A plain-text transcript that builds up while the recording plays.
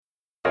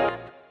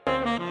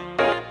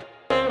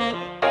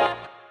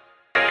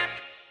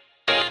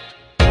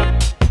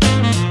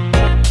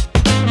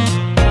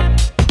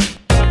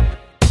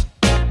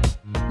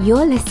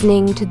You're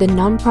listening to the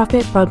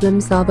Nonprofit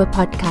Problem Solver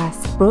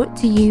podcast, brought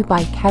to you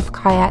by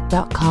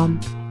KevKayat.com.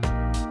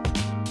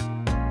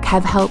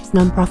 Kev helps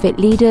nonprofit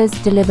leaders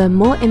deliver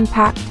more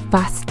impact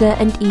faster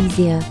and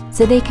easier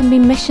so they can be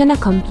mission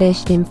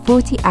accomplished in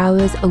 40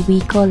 hours a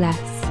week or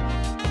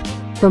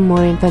less. For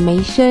more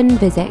information,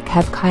 visit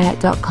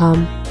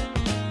KevKayat.com.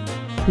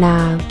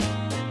 Now,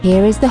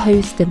 here is the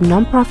host of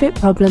Nonprofit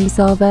Problem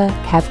Solver,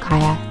 Kev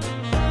Kayat.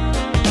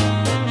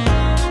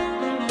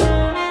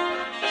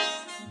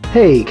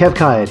 Hey, Kev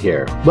Kayat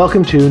here.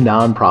 Welcome to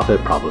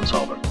Nonprofit Problem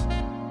Solver.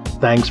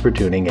 Thanks for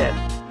tuning in.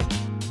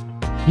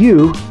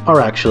 You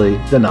are actually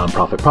the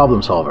nonprofit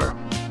problem solver.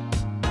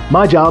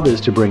 My job is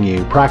to bring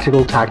you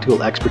practical,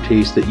 tactical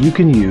expertise that you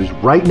can use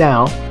right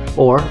now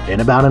or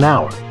in about an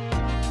hour.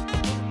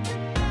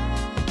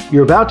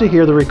 You're about to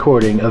hear the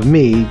recording of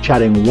me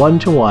chatting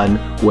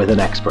one-to-one with an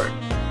expert.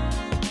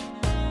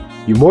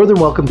 You're more than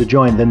welcome to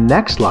join the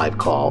next live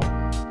call.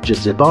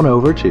 Just zip on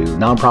over to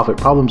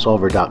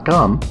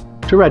nonprofitproblemsolver.com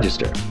to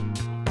register.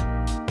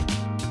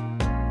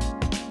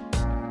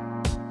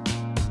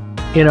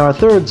 In our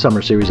third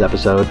Summer Series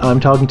episode, I'm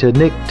talking to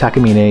Nick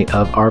Takamine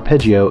of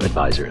Arpeggio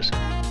Advisors.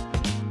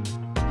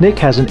 Nick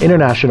has an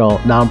international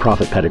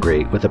nonprofit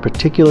pedigree with a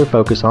particular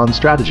focus on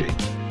strategy.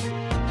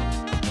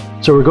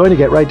 So we're going to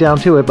get right down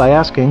to it by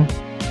asking,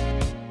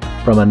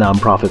 from a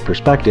nonprofit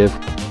perspective,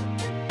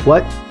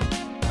 what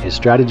is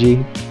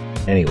strategy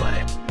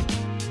anyway?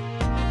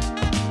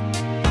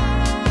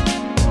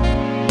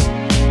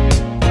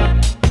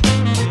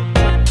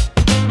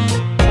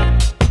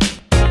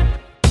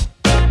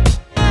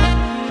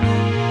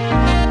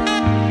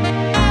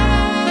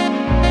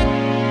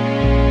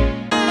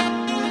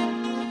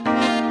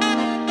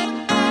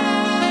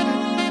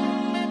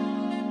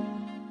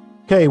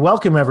 Okay,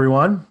 welcome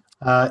everyone.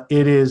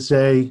 It is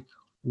a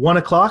 1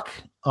 o'clock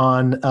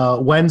on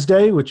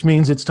Wednesday, which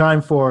means it's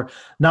time for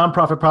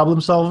Nonprofit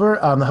Problem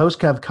Solver. I'm the host,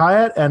 Kev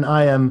Kayat, and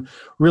I am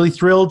really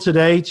thrilled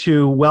today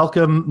to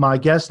welcome my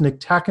guest, Nick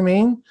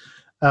Takamine.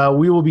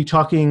 We will be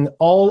talking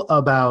all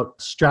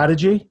about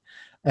strategy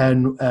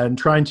and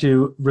trying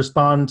to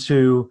respond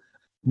to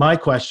my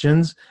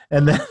questions.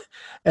 And then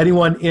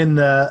anyone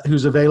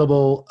who's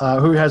available,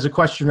 who has a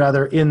question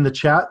rather, in the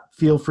chat,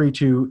 feel free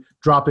to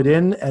drop it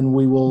in and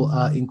we will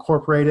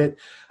incorporate it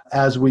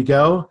as we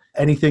go.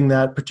 Anything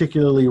that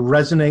particularly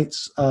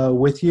resonates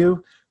with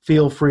you,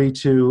 feel free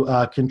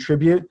to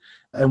contribute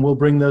and we'll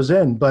bring those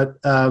in. But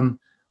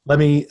let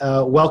me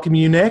welcome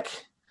you,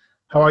 Nick.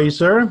 How are you,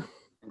 sir?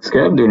 Thanks,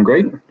 Kev. Doing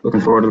great.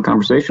 Looking forward to the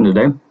conversation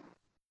today.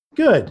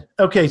 Good.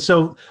 Okay,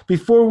 so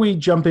before we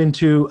jump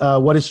into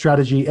what is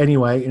strategy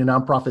anyway in a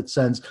nonprofit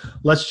sense,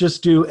 let's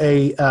just do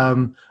a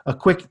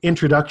quick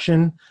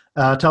introduction.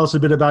 Tell us a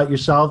bit about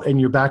yourself and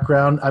your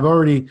background. I've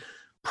already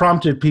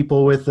prompted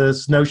people with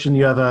this notion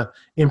you have a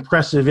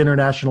impressive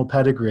international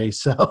pedigree,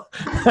 so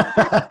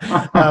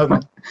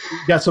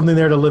got something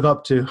there to live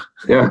up to.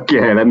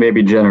 Okay, that may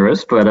be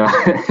generous, but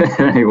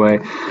anyway.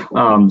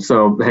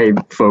 So hey,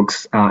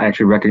 folks, I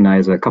actually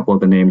recognize a couple of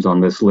the names on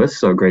this list,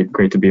 so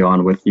great to be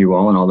on with you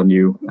all and all the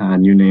new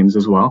names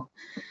as well.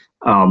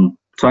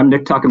 So I'm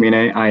Nick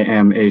Takamine. I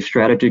am a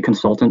strategy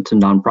consultant to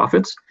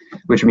nonprofits,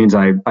 which means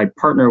I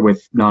partner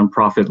with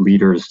nonprofit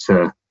leaders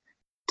to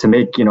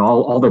make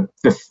all the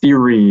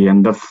theory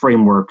and the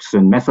frameworks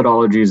and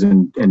methodologies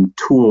and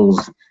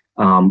tools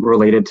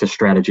related to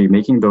strategy,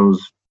 making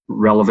those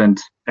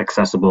relevant,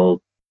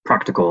 accessible,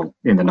 practical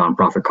in the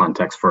nonprofit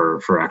context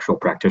for actual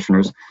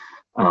practitioners.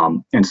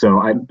 And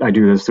so I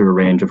do this through a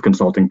range of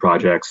consulting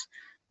projects,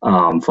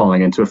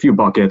 falling into a few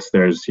buckets.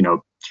 There's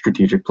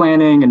strategic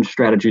planning and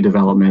strategy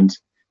development,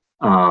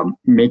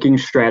 making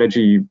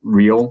strategy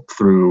real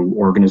through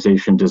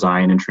organization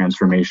design and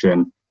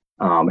transformation,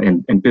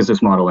 and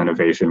business model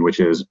innovation, which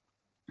is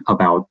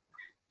about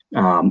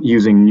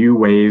using new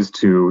ways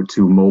to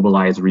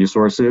mobilize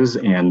resources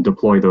and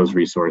deploy those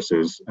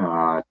resources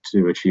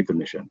to achieve the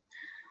mission.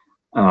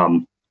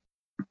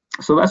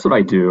 So that's what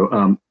I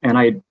do. And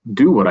I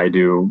do what I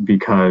do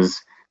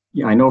because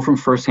I know from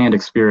firsthand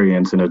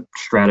experience in a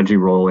strategy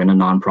role in a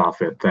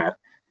nonprofit that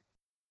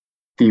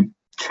the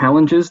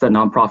challenges that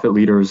nonprofit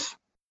leaders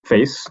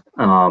face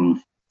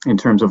in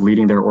terms of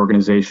leading their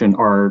organization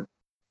are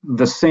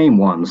the same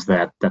ones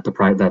that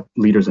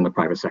leaders in the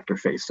private sector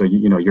face. So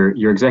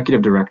your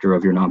executive director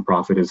of your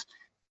nonprofit is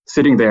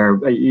sitting there,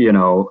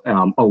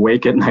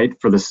 awake at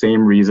night for the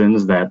same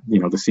reasons that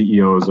the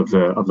CEOs of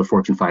the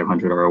Fortune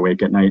 500 are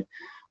awake at night.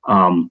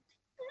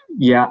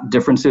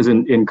 Differences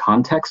in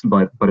context,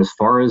 but as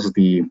far as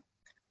the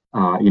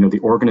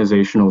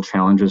organizational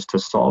challenges to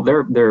solve,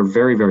 they're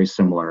very, very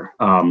similar.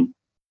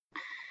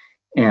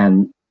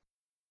 And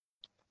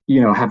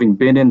having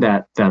been in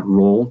that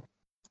role,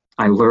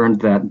 I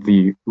learned that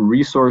the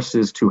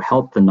resources to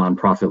help the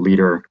nonprofit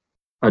leader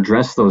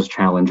address those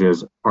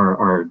challenges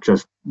are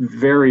just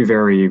very,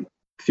 very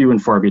few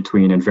and far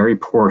between and very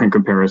poor in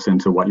comparison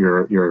to what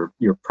your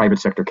private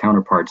sector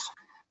counterparts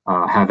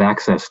have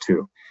access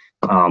to.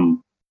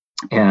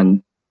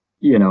 And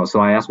so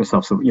I asked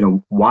myself,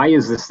 why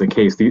is this the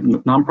case? The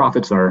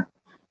nonprofits are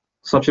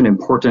such an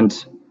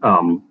important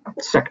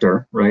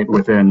sector, right,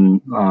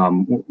 within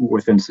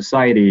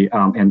society.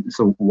 And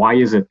so why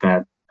is it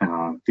that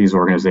these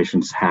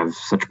organizations have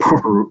such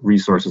poor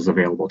resources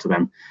available to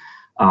them?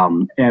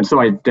 And so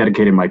I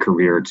dedicated my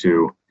career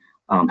to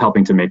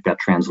helping to make that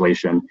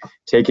translation,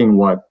 taking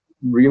what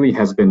really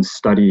has been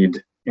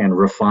studied and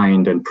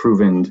refined and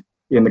proven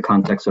in the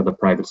context of the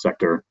private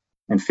sector,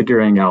 and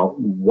figuring out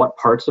what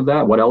parts of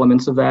that, what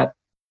elements of that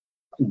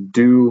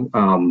do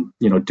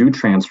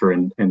transfer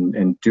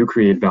and do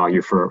create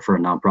value for a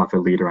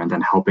nonprofit leader, and then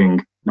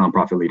helping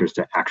nonprofit leaders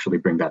to actually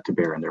bring that to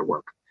bear in their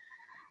work.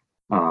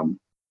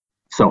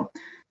 So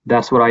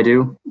that's what I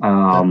do.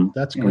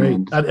 That's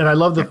great, and I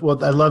love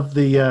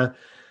the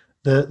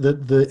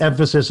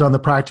emphasis on the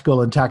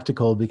practical and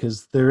tactical,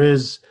 because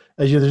there's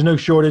no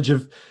shortage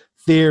of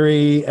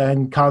theory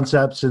and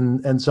concepts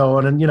and so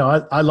on. And,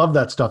 I love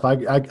that stuff.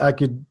 I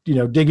could,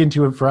 dig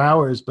into it for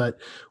hours, but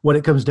when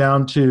it comes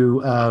down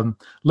to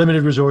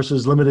limited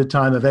resources, limited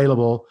time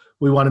available,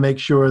 we want to make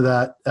sure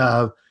that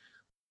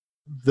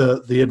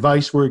the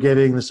advice we're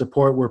giving, the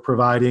support we're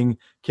providing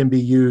can be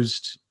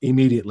used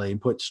immediately and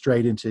put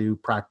straight into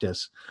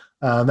practice.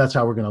 That's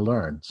how we're going to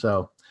learn.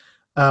 So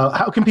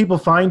how can people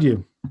find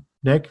you,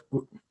 Nick?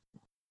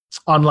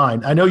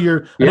 Online. I know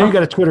you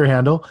got a Twitter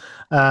handle.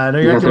 I know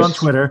you're active on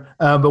Twitter,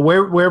 but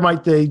where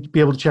might they be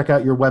able to check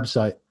out your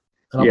website?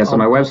 So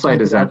my website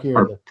is at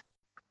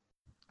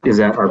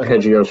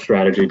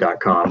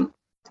arpeggiostrategy.com.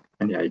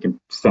 And you can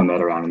send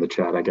that around in the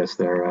chat, I guess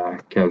there,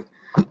 Kev.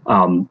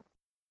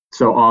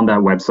 So on that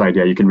website,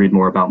 you can read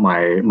more about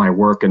my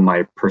work and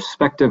my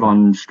perspective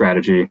on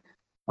strategy.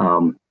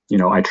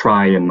 I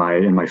try in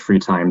my free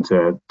time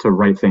to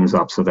write things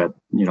up so that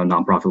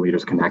nonprofit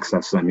leaders can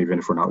access them, even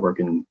if we're not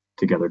working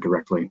together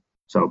directly.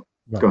 So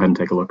Go ahead and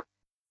take a look.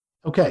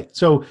 Okay,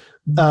 so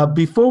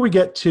before we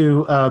get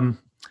to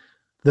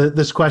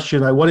this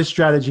question, what is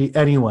strategy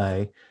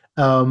anyway?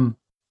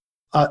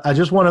 I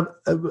just want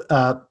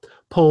to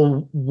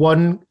pull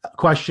one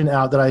question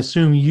out that I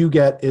assume you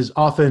get as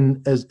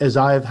often as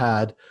I've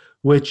had,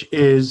 which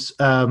is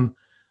nonprofits,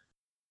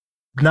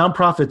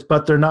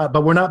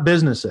 but we're not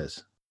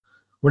businesses.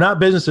 We're not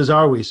businesses,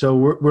 are we? So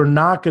we're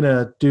not going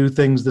to do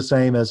things the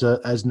same as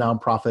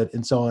nonprofit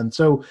and so on.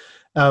 So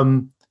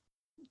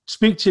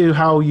speak to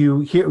how you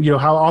hear,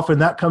 how often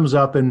that comes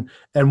up, and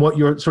what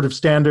your sort of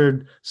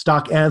standard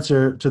stock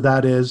answer to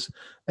that is,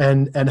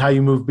 and how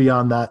you move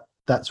beyond that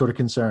sort of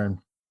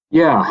concern.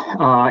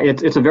 Yeah,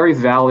 it's a very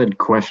valid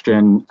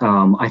question.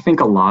 I think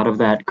a lot of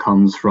that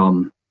comes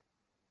from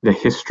the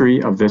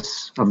history of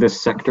this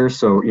sector.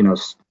 So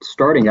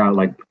starting out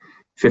like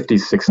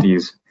 50s,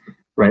 60s,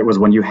 right, was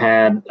when you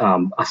had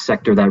a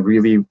sector that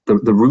really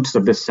the roots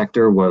of this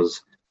sector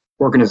was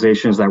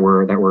organizations that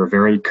were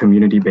very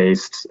community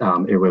based.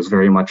 It was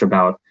very much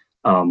about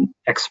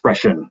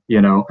expression.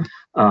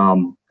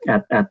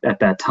 At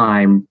that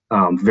time,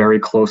 very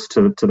close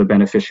to the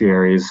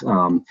beneficiaries.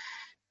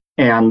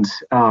 And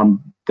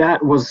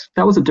that was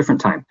a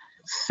different time.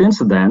 Since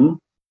then,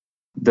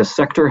 the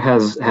sector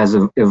has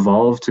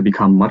evolved to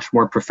become much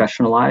more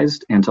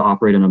professionalized and to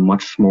operate in a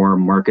much more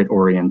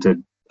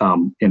market-oriented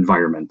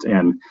environment.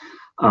 And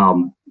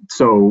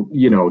so,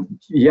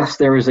 yes,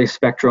 there is a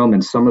spectrum,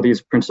 and some of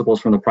these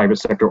principles from the private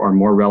sector are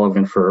more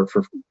relevant for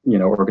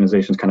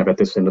organizations kind of at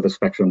this end of the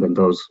spectrum than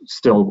those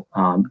still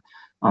on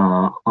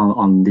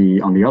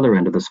the other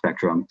end of the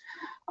spectrum.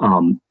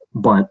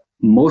 But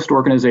most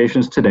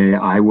organizations today,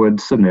 I would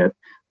submit,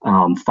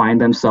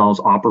 find themselves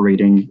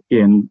operating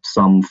in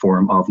some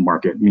form of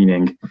market,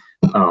 meaning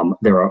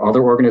there are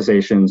other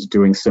organizations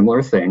doing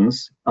similar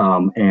things,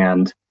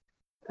 and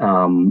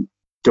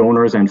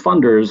donors and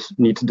funders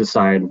need to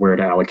decide where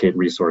to allocate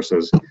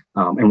resources.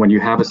 And when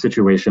you have a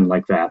situation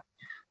like that,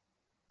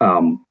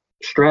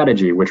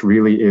 strategy, which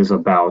really is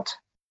about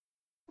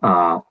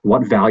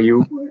what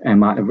value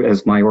am I,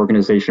 as my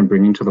organization,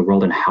 bringing to the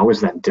world, and how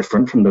is that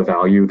different from the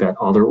value that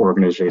other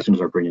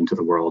organizations are bringing to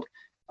the world?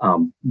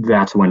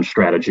 That's when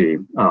strategy,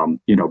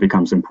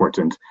 becomes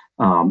important.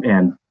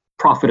 And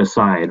profit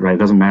aside, right? It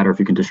doesn't matter if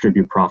you can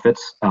distribute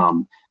profits,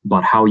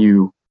 but how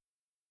you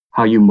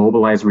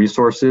mobilize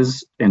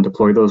resources and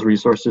deploy those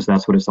resources,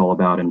 that's what it's all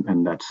about,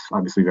 and that's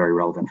obviously very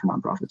relevant for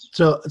nonprofits.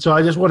 So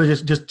I just want to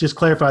just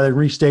clarify that,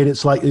 restate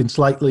it in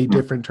slightly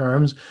different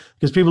terms,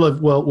 because people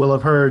will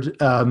have heard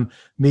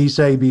me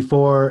say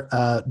before,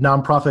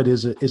 nonprofit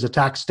is a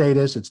tax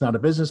status, it's not a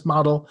business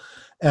model,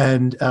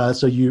 and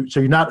so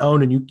you're not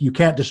owned, and you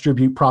can't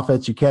distribute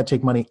profits, you can't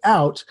take money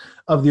out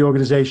of the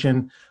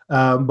organization,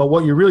 but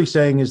what you're really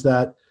saying is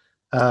that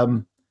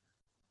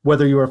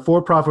whether you're a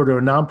for-profit or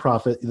a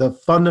nonprofit, the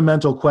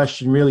fundamental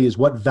question really is,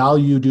 what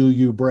value do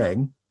you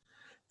bring,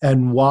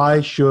 and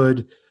why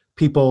should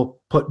people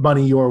put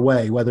money your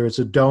way, whether it's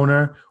a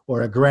donor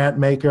or a grant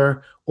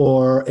maker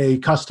or a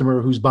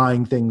customer who's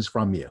buying things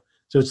from you.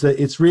 So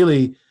there's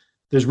really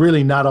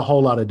not a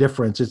whole lot of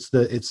difference.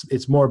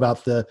 It's more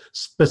about the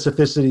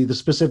specificity, the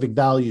specific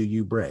value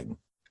you bring.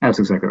 That's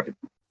exactly right.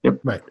 Yep.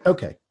 Right.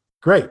 Okay.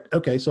 Great.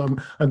 Okay, so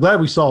I'm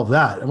glad we solved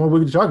that, and what we're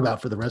going to talk about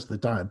for the rest of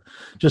the time.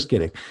 Just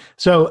kidding.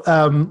 So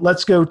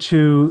let's go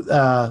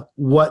to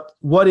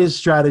what is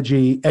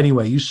strategy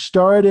anyway. You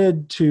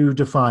started to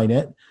define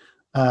it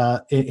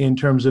in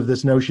terms of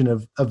this notion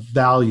of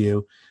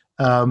value.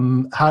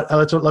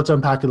 Let's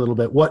unpack it a little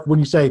bit. When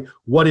you say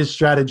what is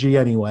strategy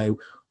anyway,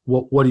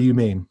 what do you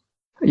mean?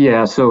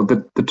 Yeah, so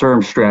the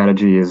term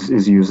strategy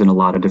is used in a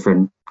lot of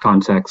different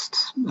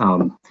contexts.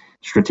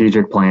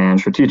 Strategic plan,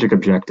 strategic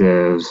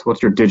objectives,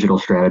 what's your digital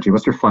strategy,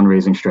 what's your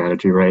fundraising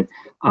strategy, right?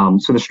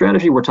 So the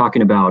strategy we're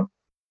talking about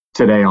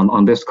today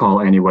on this call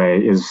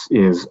anyway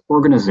is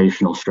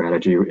organizational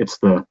strategy. It's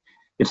the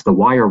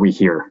why are we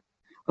here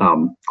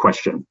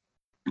question.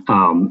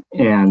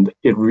 And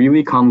it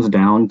really comes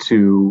down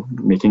to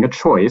making a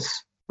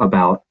choice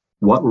about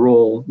what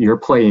role you're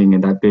playing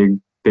in that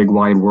big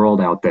wide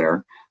world out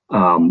there,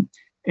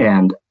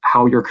 and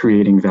how you're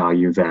creating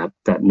value that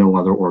no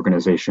other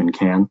organization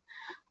can.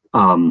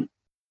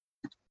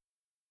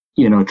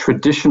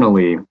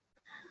 Traditionally,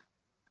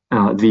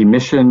 the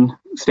mission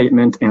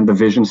statement and the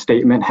vision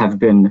statement have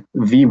been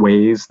the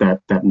ways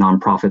that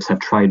nonprofits have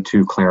tried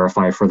to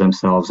clarify for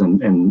themselves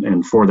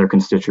and for their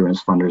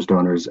constituents, funders,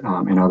 donors,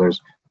 and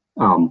others,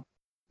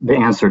 the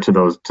answer to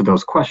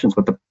those questions.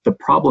 But the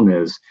problem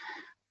is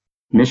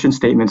mission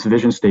statements,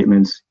 vision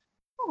statements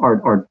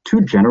are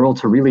too general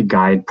to really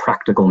guide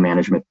practical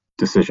management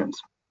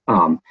decisions.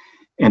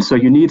 And so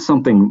you need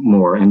something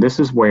more, and this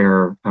is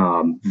where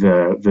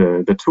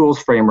the tools,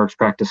 frameworks,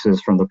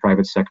 practices from the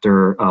private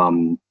sector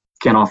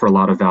can offer a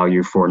lot of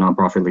value for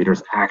nonprofit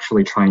leaders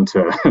actually trying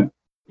to,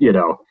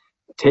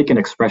 take an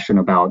expression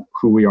about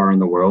who we are in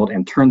the world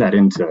and turn that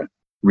into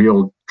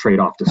real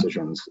trade-off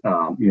decisions,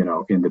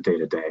 in the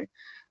day-to-day.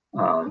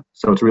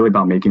 So it's really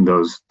about making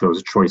those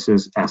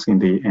choices,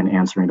 asking and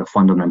answering the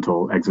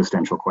fundamental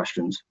existential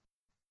questions.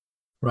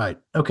 Right.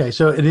 Okay.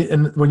 So,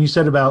 and when you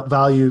said about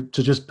value,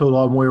 to just pull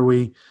on what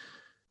we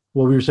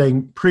were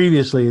saying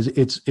previously, is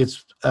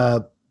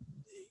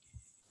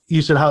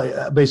you said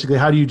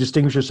how do you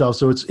distinguish yourself?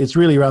 So it's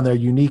really around their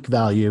unique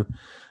value,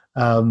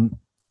 in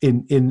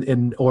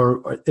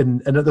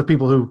other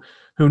people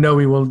who know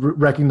me will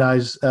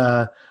recognize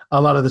a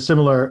lot of the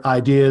similar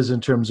ideas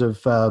in terms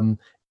of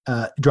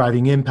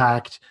driving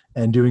impact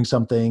and doing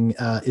something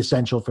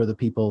essential for the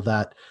people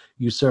that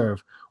you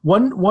serve.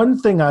 One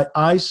thing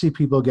I see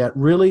people get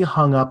really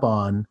hung up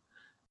on,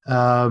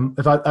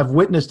 if I've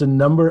witnessed a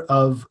number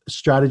of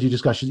strategy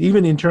discussions,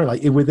 even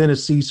internally within a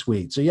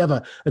C-suite. So you have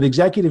an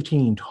executive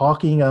team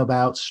talking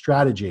about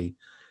strategy,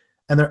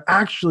 and they're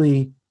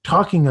actually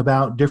talking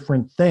about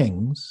different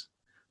things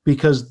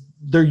because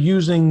they're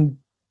using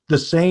the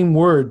same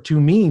word to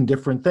mean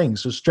different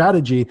things. So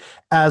strategy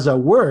as a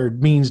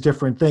word means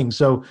different things.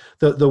 So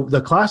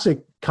the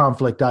classic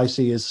conflict I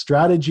see is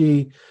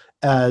strategy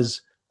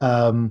as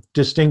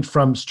distinct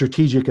from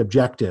strategic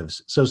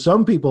objectives. So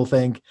some people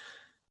think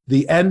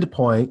the end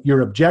point, your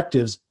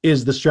objectives,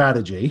 is the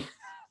strategy.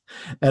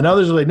 And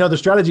others are like, no, the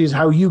strategy is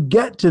how you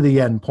get to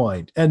the end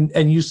point.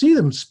 And you see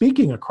them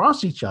speaking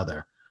across each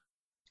other.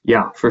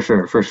 Yeah, for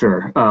sure.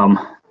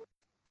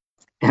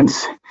 And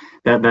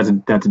that's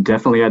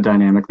definitely a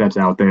dynamic that's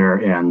out there.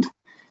 And,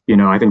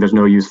 I think there's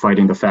no use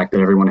fighting the fact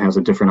that everyone has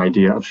a different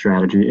idea of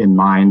strategy in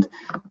mind.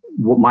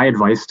 What my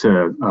advice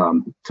to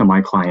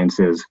my clients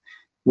is,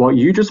 well,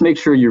 you just make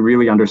sure you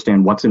really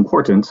understand what's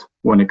important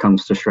when it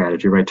comes to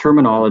strategy, right?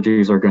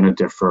 Terminologies are going to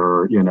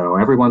differ.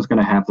 Everyone's going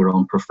to have their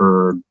own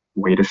preferred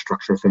way to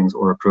structure things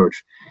or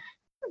approach.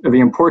 The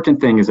important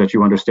thing is that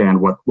you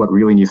understand what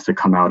really needs to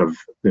come out of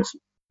this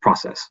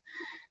process.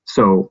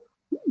 So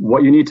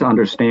what you need to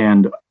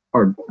understand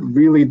are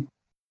really,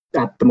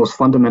 at the most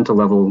fundamental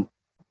level,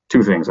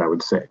 two things, I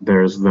would say.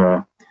 There's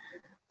the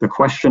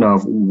question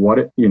of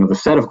the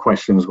set of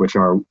questions, which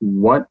are,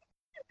 what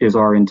is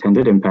our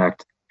intended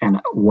impact? And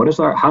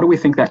how do we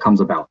think that comes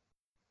about?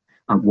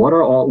 What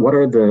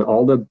are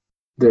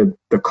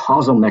the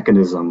causal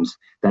mechanisms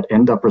that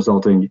end up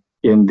resulting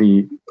in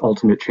the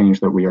ultimate change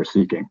that we are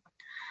seeking?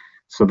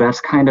 So that's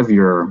kind of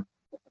your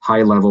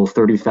high level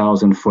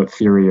 30,000 foot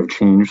theory of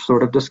change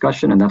sort of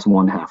discussion. And that's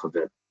one half of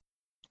it.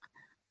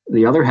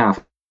 The other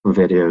half of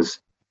it is,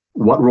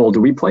 what role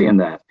do we play in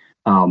that?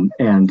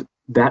 And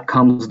that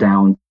comes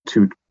down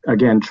to,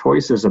 again,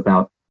 choices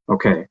about,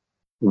 okay,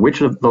 which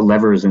of the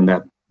levers in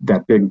that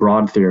big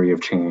broad theory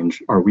of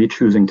change are we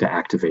choosing to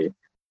activate?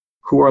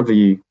 Who are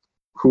the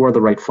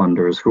right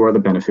funders? Who are the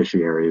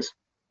beneficiaries?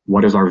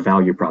 What is our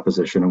value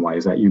proposition and why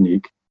is that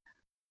unique?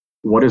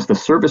 What is the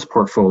service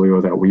portfolio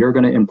that we are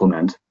going to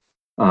implement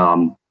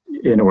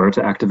in order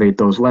to activate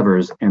those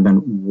levers? And then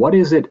what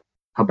is it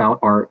about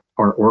our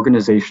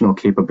organizational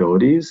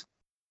capabilities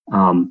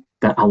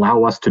that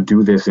allow us to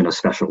do this in a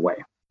special way,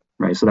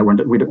 right? So that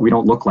we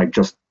don't look like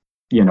just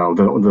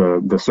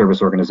the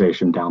service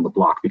organization down the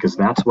block, because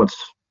that's what's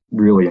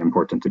really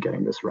important to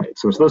getting this right.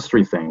 So it's those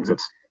three things.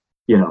 It's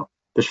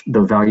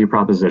the value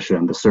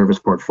proposition, the service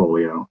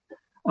portfolio,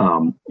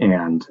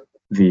 and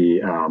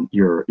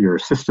your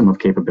system of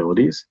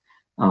capabilities.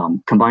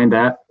 Combine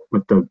that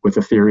with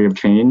the theory of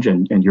change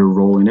and your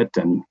role in it,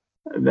 and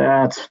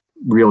that's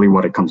really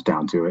what it comes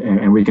down to.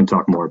 And we can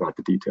talk more about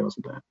the details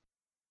of that.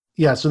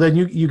 Yeah. So then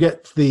you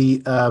get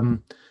the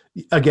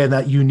again,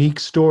 that unique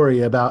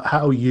story about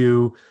how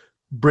you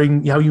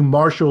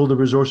marshal the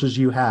resources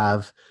you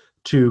have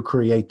to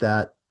create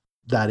that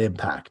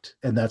impact,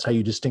 and that's how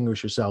you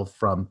distinguish yourself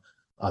from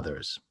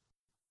others.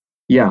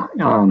 Yeah.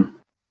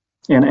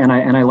 And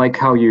I like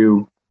how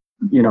you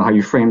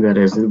frame that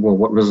as, well,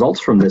 what results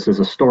from this is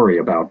a story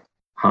about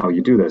how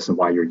you do this and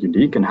why you're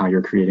unique and how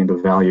you're creating the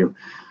value.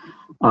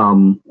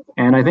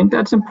 And I think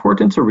that's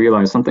important to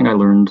realize, something I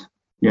learned,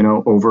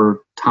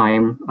 over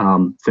time,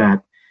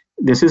 that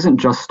this isn't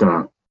just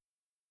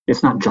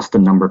it's not just a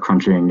number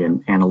crunching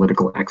and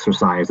analytical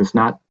exercise. It's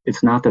not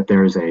that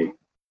there's a,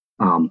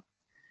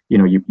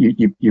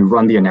 you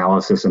run the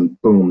analysis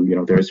and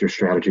boom, there's your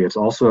strategy. It's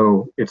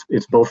also,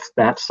 it's both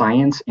that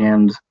science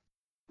and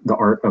the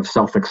art of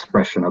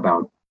self-expression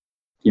about,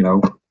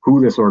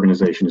 who this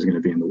organization is going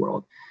to be in the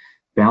world,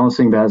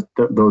 balancing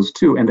those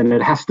two. And then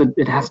it has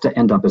to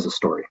end up as a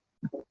story,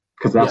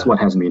 because that's what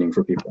has meaning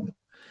for people.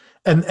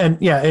 And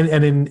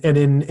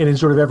in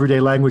sort of everyday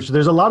language,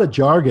 there's a lot of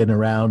jargon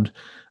around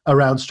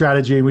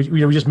strategy. And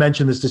we just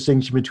mentioned this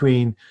distinction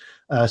between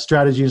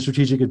strategy and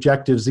strategic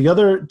objectives. The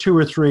other two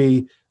or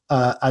three,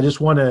 I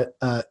just want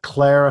to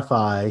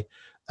clarify.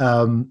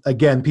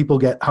 Again, people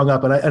get hung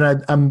up,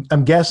 and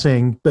I'm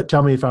guessing, but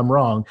tell me if I'm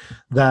wrong,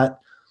 that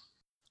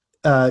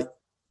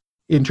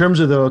in terms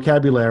of the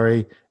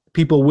vocabulary,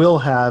 people will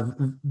have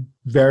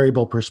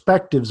variable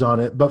perspectives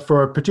on it, but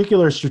for a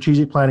particular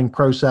strategic planning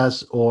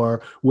process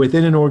or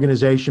within an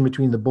organization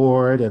between the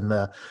board and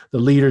the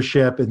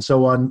leadership and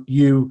so on,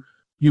 you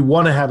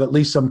want to have at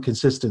least some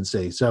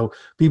consistency. So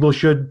people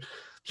should,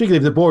 particularly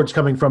if the board's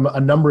coming from a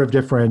number of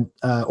different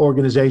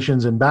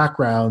organizations and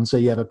backgrounds, so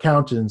you have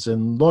accountants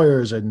and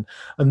lawyers and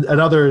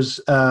others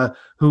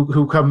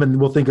who come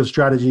and will think of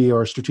strategy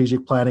or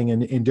strategic planning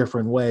in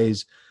different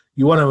ways,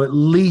 you want to at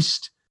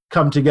least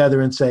come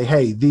together and say,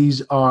 hey,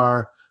 these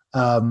are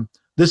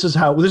this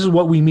is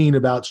what we mean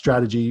about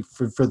strategy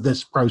for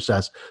this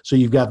process. So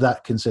you've got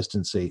that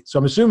consistency. So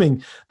I'm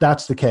assuming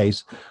that's the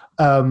case.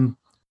 And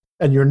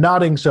you're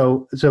nodding.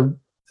 So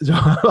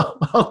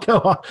I'll go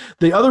on.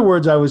 The other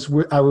words I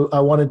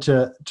wanted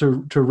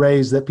to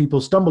raise that people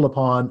stumble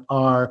upon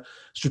are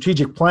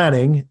strategic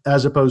planning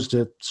as opposed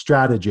to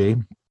strategy,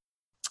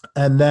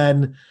 and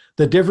then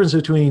the difference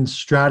between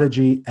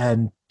strategy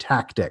and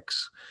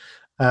tactics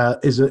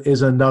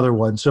is another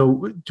one.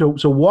 So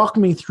walk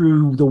me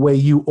through the way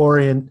you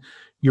orient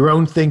your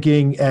own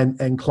thinking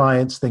and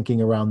clients'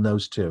 thinking around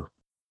those two.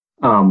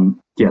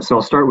 So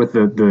I'll start with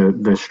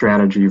the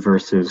strategy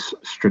versus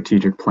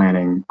strategic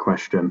planning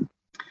question.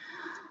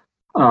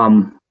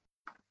 A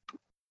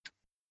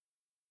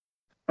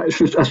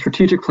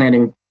strategic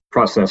planning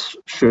process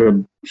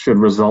should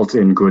result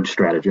in good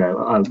strategy.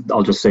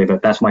 I'll just say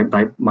that's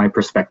my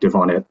perspective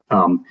on it.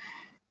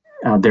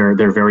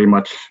 They're very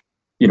much,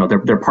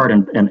 they're part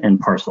and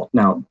parcel.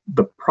 Now,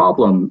 the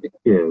problem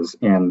is,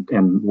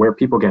 and where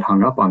people get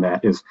hung up on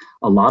that, is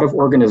a lot of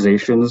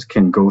organizations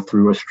can go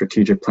through a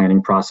strategic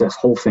planning process,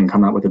 whole thing,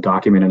 come out with a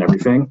document and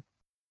everything,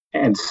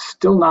 and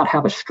still not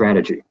have a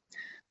strategy.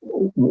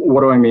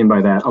 What do I mean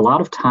by that? A lot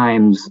of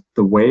times,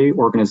 the way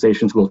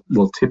organizations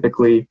will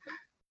typically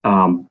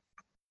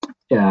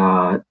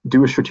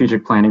do a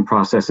strategic planning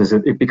process is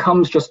it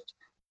becomes just,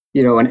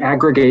 an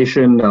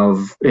aggregation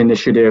of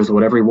initiatives,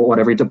 what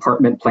every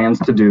department plans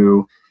to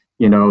do.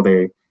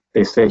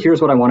 They say,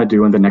 here's what I want to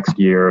do in the next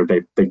year.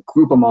 They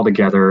group them all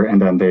together, and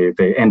then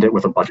they end it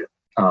with a budget.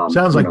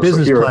 Sounds like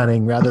business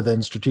planning rather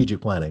than strategic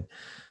planning.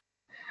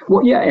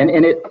 Well, yeah,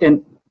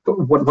 and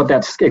what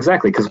that's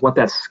exactly, because what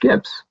that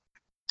skips.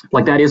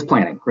 Like, that is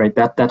planning, right?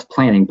 That's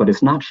planning, but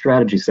it's not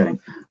strategy setting.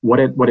 What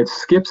it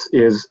skips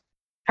is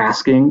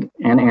asking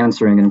and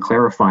answering and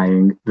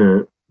clarifying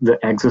the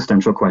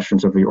existential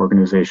questions of the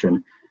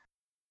organization.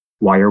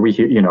 Why are we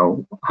here?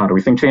 How do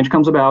we think change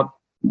comes about?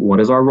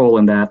 What is our role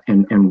in that?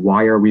 And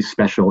why are we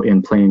special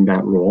in playing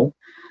that role?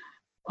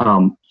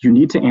 You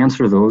need to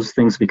answer those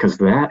things, because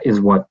that is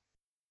what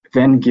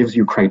then gives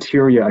you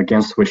criteria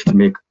against which to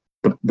make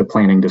the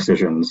planning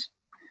decisions.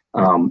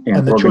 And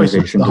the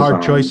choices, the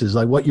hard choices,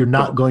 like what you're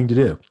not going to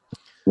do.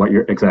 What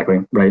you're exactly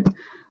right.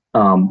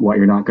 What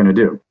you're not going to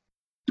do.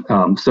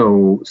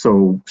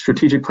 So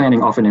strategic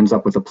planning often ends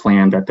up with a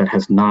plan that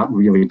has not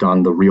really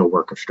done the real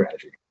work of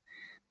strategy.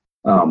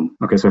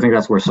 Okay, so I think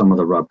that's where some of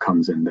the rub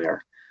comes in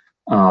there.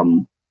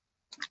 And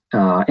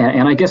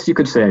I guess you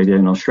could say,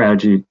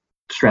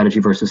 strategy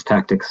versus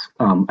tactics.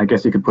 I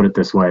guess you could put it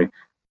this way.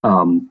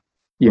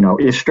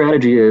 If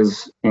strategy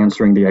is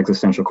answering the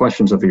existential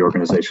questions of the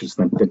organizations,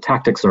 then the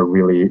tactics are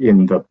really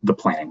in the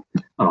planning.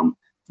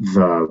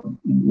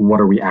 What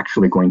are we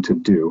actually going to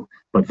do?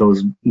 But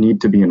those need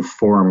to be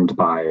informed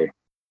by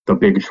the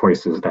big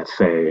choices that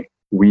say,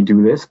 we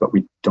do this, but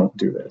we don't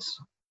do this.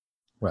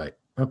 Right.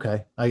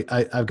 Okay.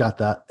 I've got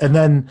that. And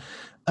then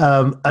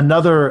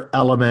Another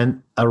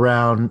element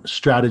around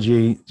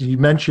strategy, you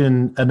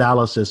mentioned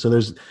analysis. So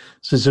there's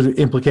some sort of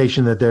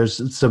implication that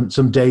there's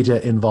some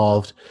data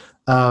involved.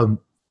 And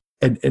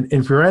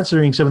if you're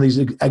answering some of these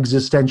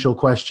existential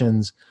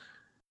questions,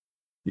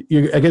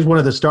 I guess one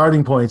of the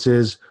starting points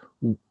is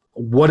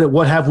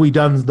what have we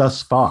done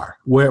thus far?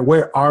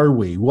 Where are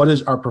we? What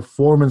does our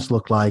performance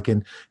look like?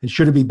 And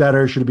should it be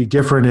better? Should it be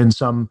different in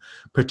some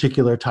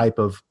particular type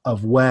of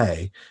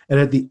way? And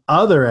at the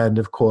other end,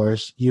 of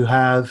course, you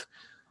have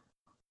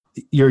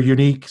your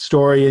unique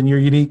story and your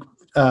unique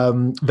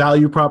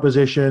value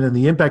proposition and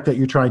the impact that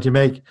you're trying to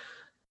make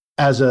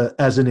as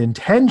an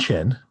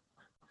intention,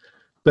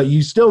 but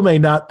you still may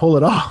not pull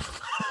it off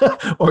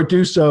or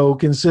do so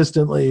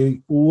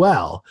consistently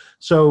well.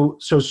 So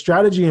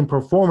strategy and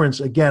performance,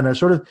 again, are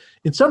sort of,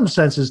 in some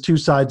senses, two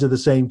sides of the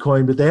same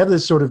coin, but they have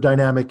this sort of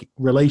dynamic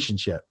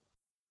relationship.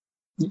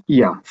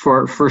 Yeah,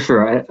 for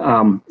sure.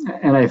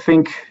 And I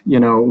think,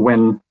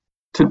 when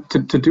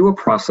to do a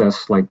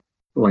process like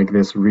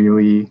this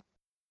really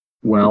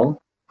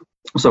well.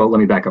 So let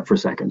me back up for a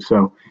second.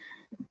 So,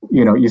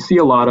 you see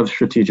a lot of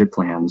strategic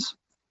plans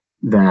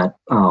that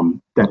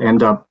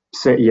end up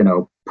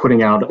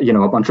putting out,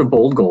 a bunch of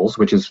bold goals,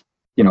 which is,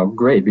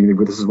 great.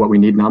 This is what we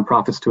need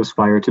nonprofits to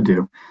aspire to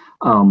do.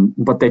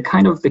 But they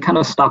kind of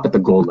stop at the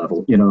goal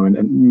level,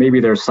 and maybe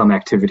there's some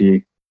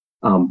activity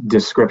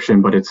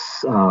description, but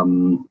it's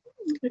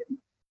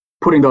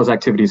putting those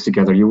activities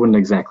together. You wouldn't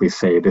exactly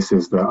say this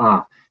is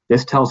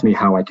this tells me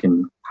how I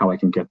can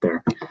get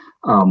there.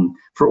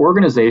 For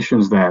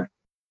organizations that,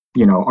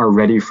 are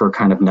ready for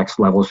kind of next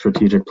level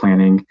strategic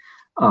planning,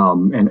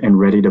 and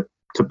ready to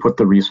put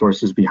the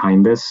resources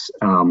behind this,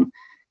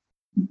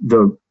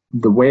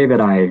 the way that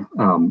I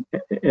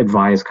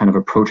advise kind of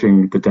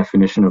approaching the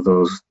definition of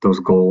those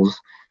goals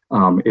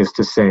is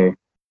to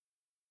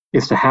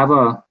have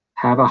a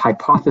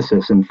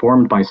hypothesis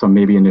informed by some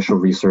maybe initial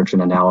research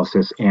and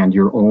analysis and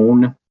your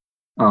own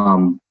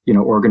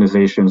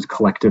organization's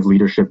collective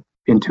leadership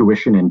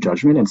intuition and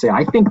judgment, and say,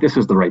 I think this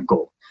is the right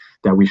goal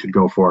that we should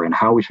go for and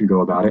how we should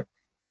go about it.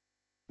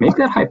 Make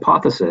that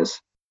hypothesis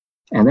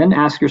and then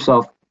ask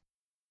yourself,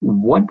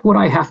 what would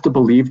I have to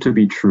believe to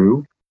be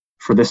true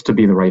for this to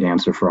be the right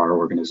answer for our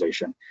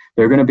organization?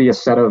 There are going to be a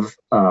set of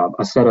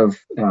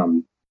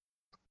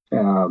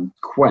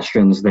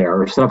questions there,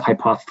 or a set of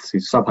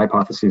hypotheses,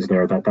 sub-hypotheses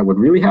there that would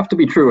really have to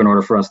be true in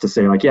order for us to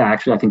say, like, yeah,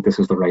 actually, I think this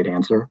is the right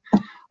answer.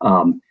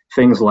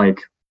 Things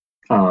like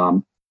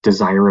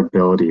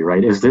desirability,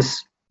 right? Is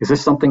this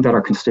something that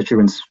our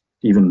constituents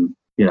even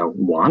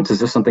want? Is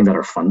this something that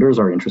our funders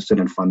are interested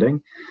in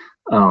funding?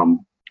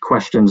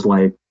 Questions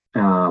like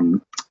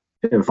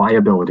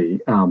viability.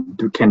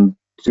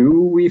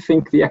 Do we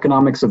think the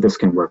economics of this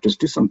can work?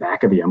 Just do some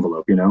back of the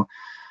envelope,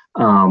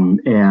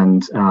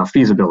 and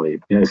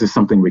feasibility. Is this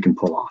something we can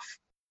pull off?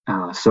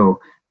 So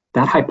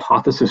that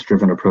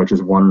hypothesis-driven approach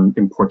is one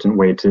important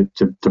way to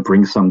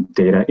bring some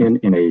data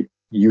in a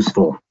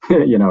useful,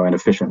 and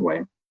efficient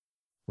way.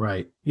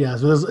 Right. Yeah.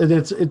 So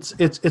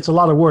it's a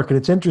lot of work, and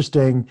it's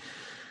interesting.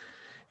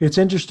 It's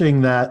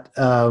interesting that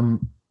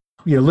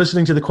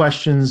listening to the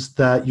questions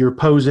that you're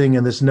posing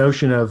and this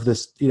notion of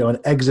this, an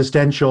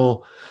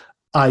existential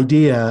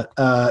idea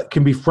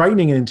can be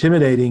frightening and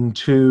intimidating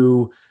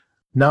to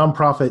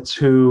nonprofits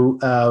who,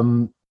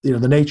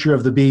 the nature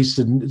of the beast,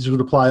 and this would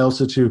apply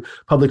also to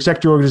public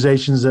sector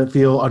organizations that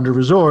feel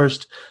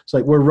under-resourced. It's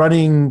like we're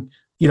running,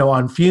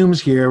 on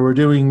fumes here. We're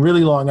doing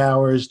really long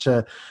hours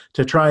to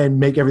try and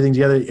make everything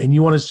together. And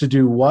you want us to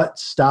do what?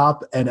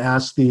 Stop and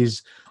ask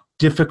these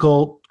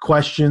difficult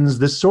questions.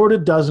 This sort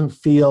of doesn't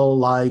feel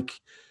like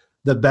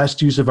the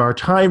best use of our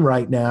time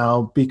right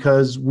now,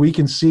 because we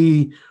can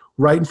see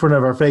right in front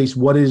of our face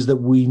what it is that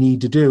we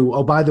need to do.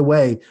 Oh, by the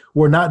way,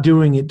 we're not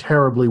doing it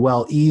terribly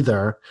well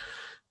either.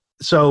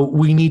 So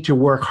we need to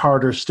work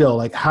harder still.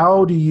 Like,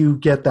 how do you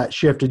get that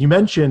shift? And you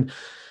mentioned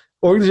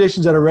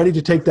organizations that are ready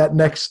to take that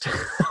next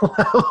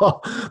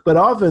level, but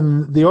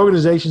often the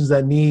organizations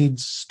that need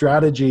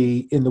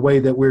strategy in the way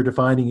that we're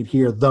defining it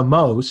here the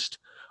most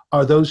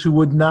are those who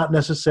would not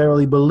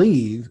necessarily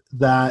believe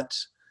that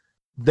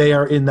they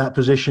are in that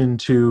position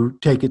to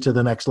take it to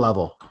the next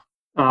level.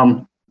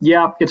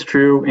 Yeah, it's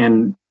true.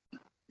 And,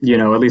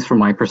 at least from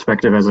my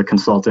perspective as a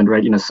consultant,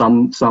 right,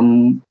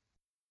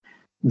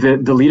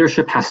 the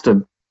leadership has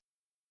to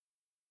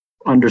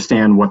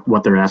understand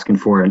what they're asking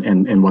for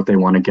and what they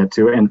want to get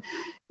to. And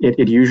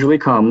it usually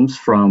comes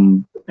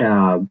from,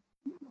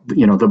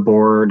 the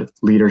board,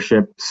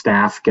 leadership,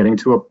 staff getting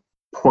to a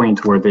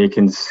point where they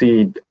can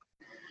see,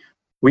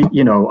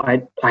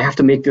 I have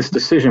to make this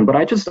decision, but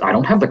I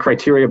don't have the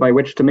criteria by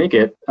which to make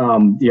it.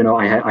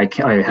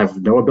 I have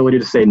no ability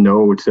to say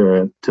no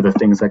to the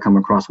things that come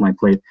across my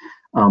plate.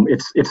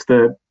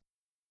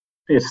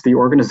 It's the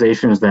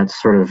organizations that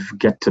sort of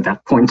get to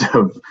that point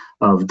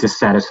of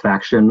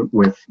dissatisfaction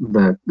with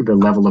the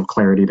level of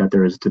clarity that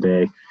there is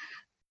today,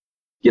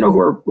 who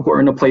are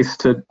in a place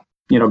to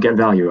get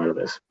value out of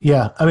this.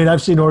 Yeah, I mean,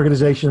 I've seen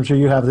organizations, I'm sure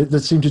you have,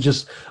 that seem to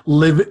just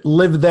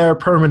live there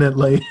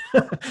permanently,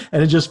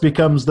 and it just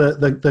becomes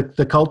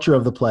the culture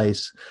of the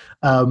place.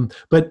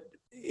 But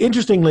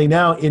interestingly,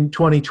 now in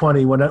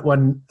 2020,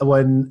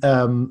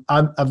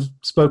 I've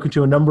spoken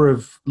to a number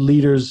of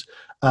leaders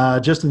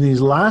just in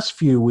these last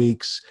few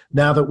weeks,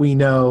 now that we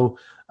know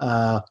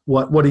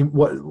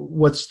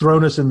what's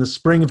thrown us in the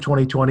spring of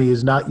 2020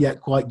 is not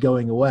yet quite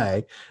going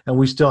away, and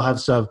we still have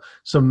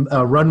some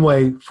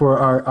runway for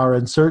our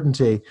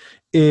uncertainty,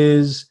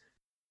 is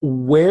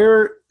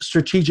where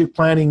strategic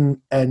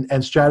planning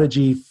and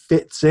strategy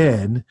fits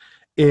in.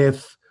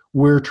 If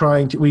we're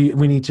trying to,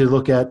 we need to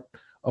look at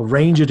a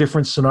range of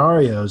different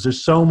scenarios.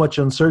 There's so much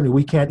uncertainty.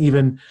 We can't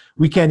even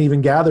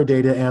gather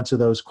data to answer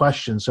those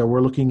questions. So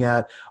we're looking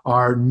at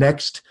our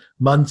next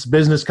month's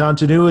business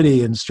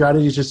continuity and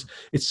strategies.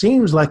 It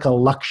seems like a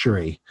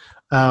luxury.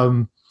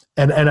 And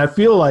I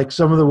feel like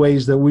some of the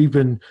ways that we've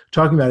been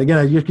talking about,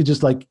 again, you could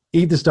just like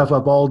eat this stuff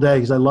up all day,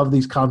 because I love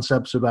these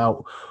concepts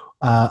about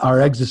our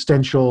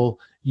existential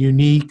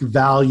unique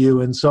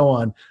value and so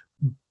on.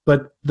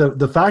 But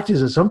the fact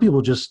is that some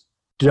people just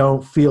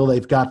don't feel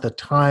they've got the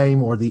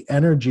time or the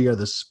energy or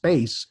the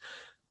space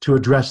to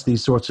address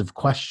these sorts of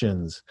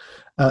questions.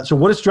 So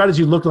what does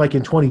strategy look like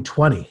in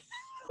 2020?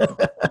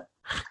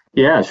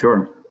 Yeah,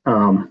 sure.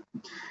 And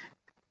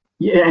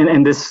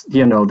this,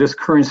 this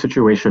current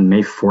situation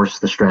may force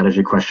the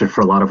strategy question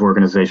for a lot of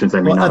organizations.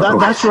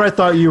 That's where I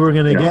thought you were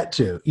going to get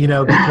to,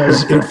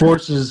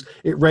 because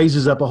it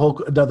raises up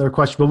another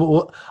question.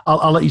 But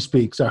I'll let you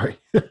speak. Sorry.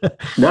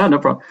 No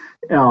problem.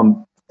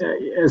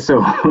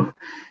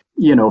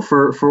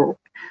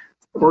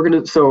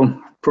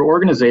 For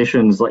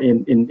organizations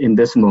in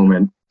this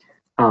moment,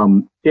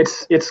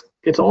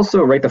 it's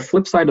also right. The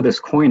flip side of this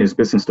coin is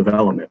business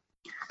development.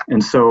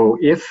 And so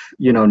if,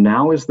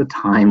 now is the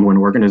time when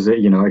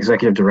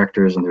executive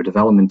directors and their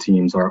development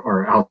teams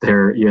are out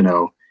there,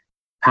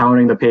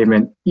 pounding the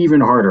pavement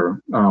even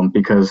harder,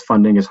 because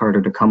funding is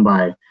harder to come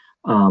by.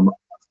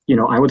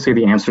 I would say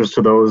the answers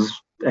to those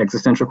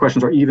existential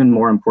questions are even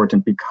more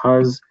important,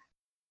 because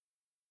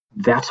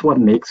that's what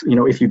makes,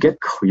 if you get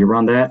clear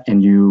on that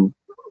and you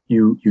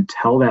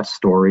tell that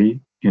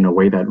story in a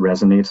way that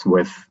resonates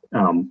with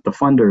the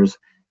funders,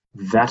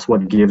 that's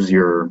what gives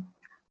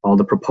all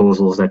the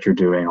proposals that you're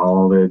doing,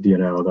 all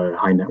the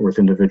high net worth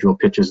individual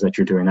pitches that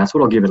you're doing, that's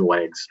what'll give it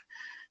legs.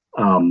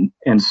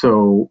 And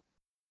so,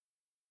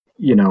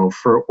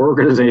 for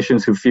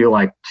organizations who feel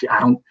like,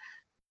 I'm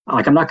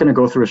not going to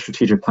go through a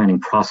strategic planning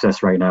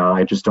process right now,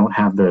 I just don't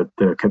have the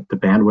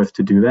bandwidth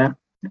to do that,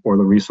 or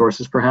the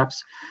resources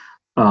perhaps,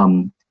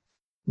 then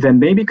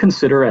maybe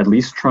consider at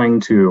least trying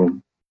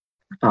to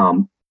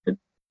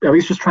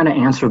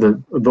answer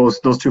those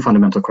two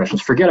fundamental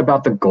questions. Forget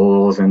about the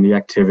goals and the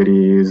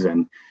activities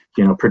and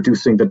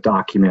producing the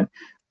document,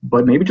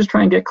 but maybe just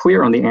try and get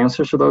clear on the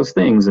answers to those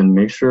things, and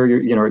make sure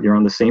you're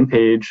on the same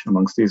page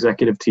amongst the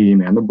executive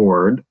team and the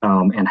board,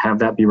 and have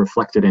that be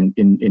reflected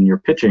in your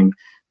pitching.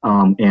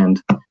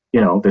 And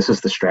this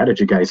is the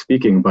strategy guy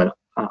speaking, but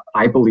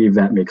I believe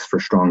that makes for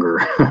stronger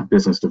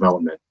business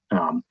development.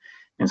 And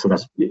so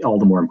that's all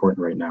the more important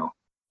right now.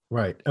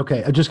 Right.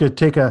 Okay. I'm just going to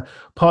take a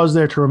pause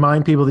there to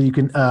remind people that you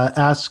can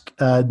ask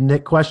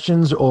Nick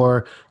questions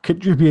or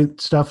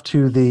contribute stuff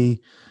to the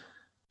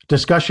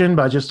discussion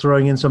by just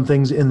throwing in some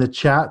things in the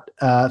chat.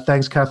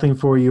 Thanks, Kathleen,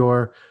 for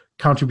your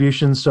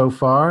contributions so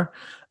far.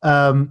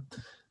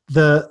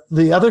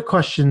 The other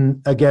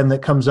question, again,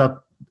 that comes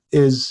up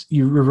is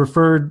you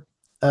referred,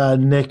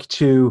 Nick,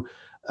 to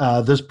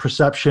this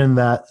perception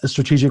that a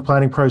strategic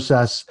planning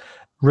process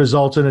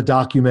results in a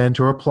document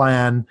or a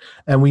plan,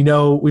 and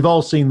we've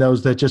all seen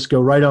those that just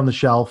go right on the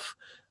shelf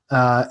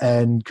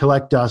and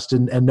collect dust,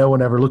 and no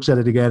one ever looks at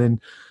it again,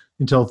 and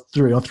until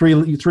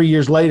 3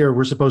 years later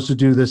we're supposed to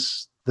do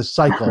this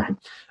cycle.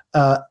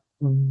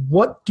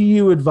 What do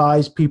you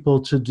advise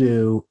people to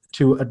do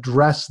to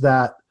address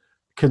that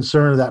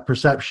concern, that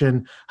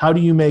perception? How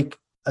do you make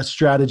a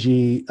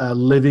strategy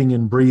living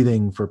and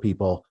breathing for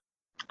people?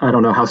 I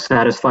don't know how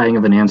satisfying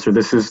of an answer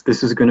this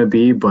is going to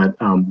be, but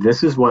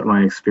this is what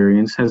my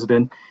experience has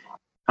been.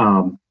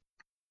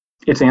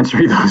 It's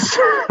answering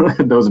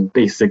those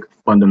basic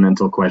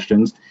fundamental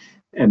questions,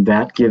 and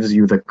that gives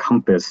you the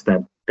compass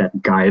that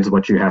guides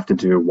what you have to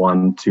do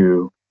 1,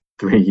 2,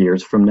 3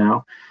 years from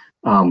now.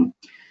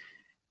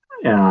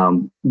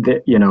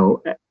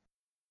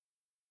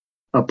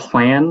 A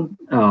plan.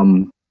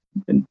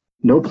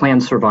 No plan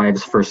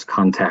survives first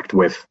contact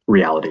with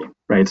reality,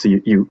 right? So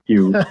you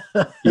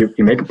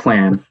make a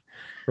plan,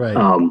 right?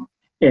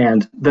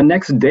 And the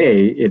next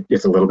day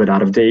it's a little bit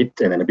out of date,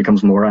 and then it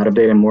becomes more out of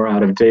date and more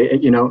out of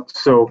date.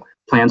 So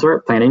plans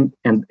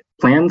and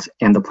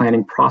the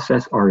planning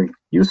process are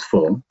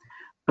useful,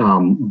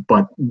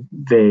 but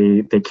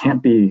they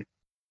can't be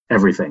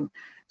everything.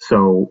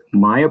 So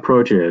my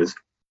approach is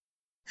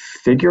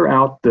figure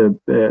out those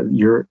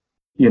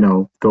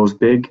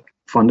big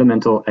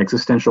fundamental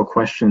existential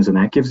questions, and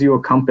that gives you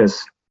a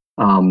compass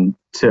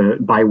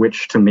by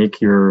which to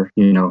make your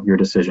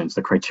decisions,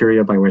 the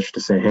criteria by which to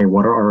say, hey,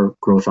 what are our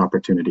growth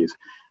opportunities?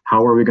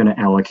 How are we going to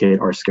allocate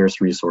our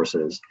scarce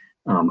resources?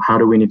 How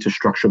do we need to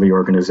structure the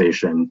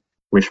organization?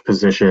 Which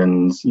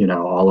positions,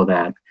 all of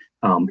that,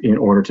 in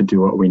order to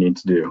do what we need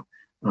to do?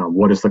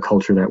 What is the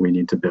culture that we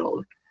need to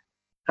build?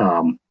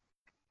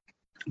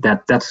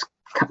 That's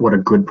what a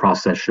good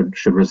process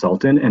should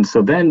result in. And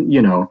so then,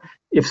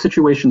 if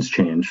situations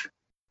change,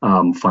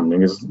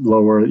 funding is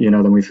lower,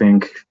 than we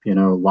think,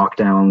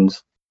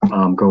 lockdowns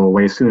go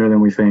away sooner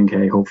than we think,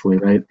 hey, hopefully,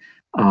 right?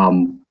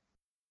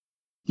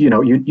 You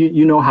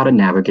know how to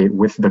navigate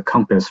with the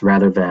compass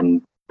rather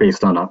than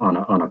based on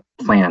a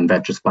plan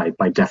that just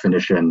by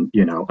definition,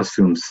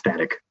 assumes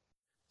static.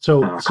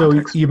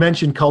 So you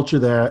mentioned culture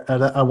there,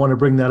 and I want to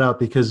bring that up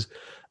because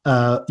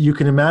you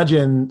can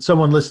imagine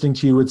someone listening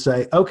to you would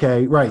say,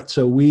 okay, right.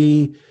 So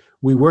we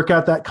work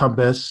out that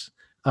compass.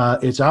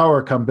 It's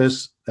our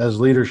compass as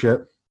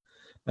leadership,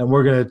 and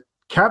we're going to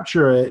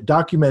capture it,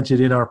 document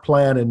it in our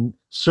plan, and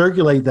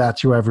circulate that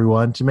to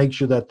everyone to make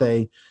sure that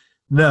they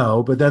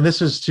know. But then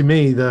this is, to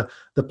me, the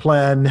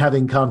plan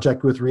having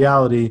contact with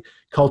reality,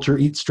 culture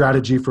eats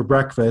strategy for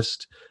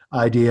breakfast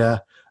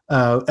idea.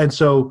 And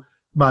so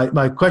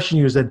my question to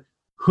you is then,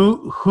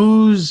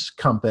 whose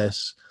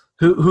compass,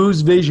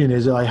 whose vision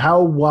is it? Like,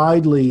 how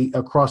widely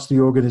across the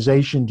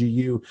organization do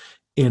you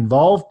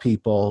involve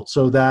people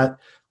so that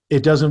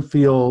it doesn't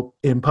feel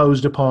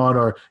imposed upon,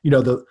 or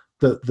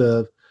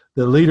the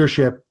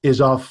leadership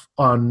is off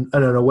on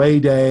an away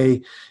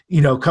day,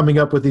 coming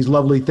up with these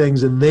lovely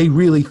things, and they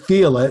really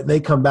feel it. They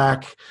come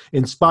back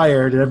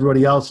inspired, and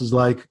everybody else is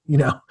like,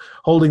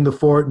 holding the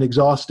fort and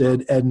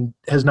exhausted and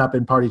has not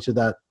been party to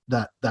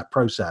that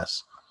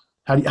process.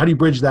 How do you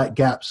bridge that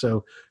gap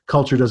so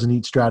culture doesn't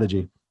eat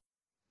strategy?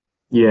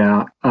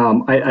 Yeah,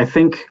 I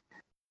think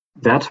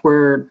that's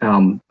where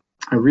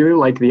I really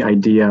like the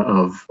idea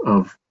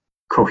of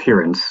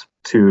coherence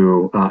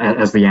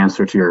as the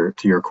answer to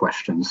your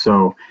question.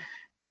 So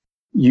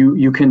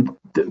you can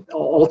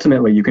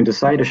ultimately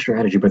decide a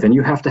strategy, but then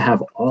you have to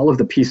have all of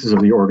the pieces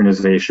of the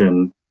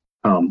organization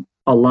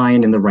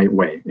align in the right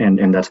way,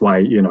 and that's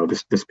why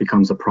this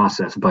becomes a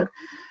process. But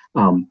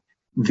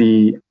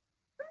the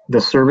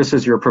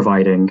services you're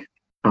providing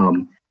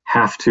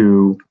have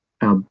to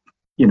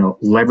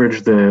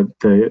leverage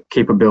the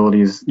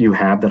capabilities you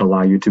have that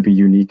allow you to be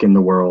unique in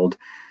the world.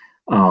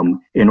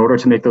 In order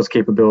to make those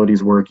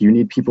capabilities work, you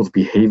need people's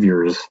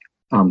behaviors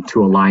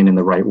to align in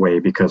the right way,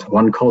 because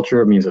one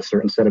culture means a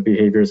certain set of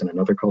behaviors and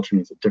another culture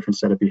means a different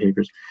set of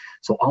behaviors.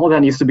 So all of that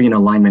needs to be in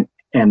alignment.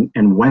 And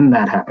when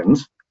that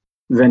happens,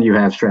 then you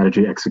have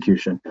strategy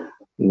execution.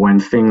 When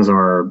things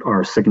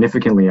are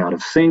significantly out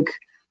of sync,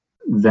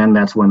 then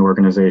that's when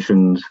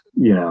organizations,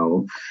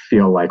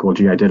 feel like, well,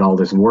 gee, I did all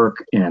this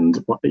work and,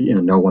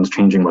 no one's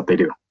changing what they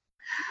do.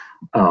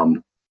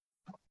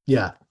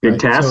 Yeah. Big right.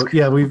 task. So,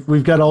 yeah,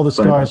 we've got all the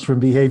scars from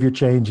behavior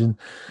change and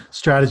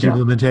strategy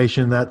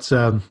implementation. That's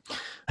a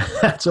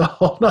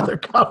whole nother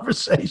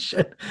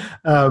conversation.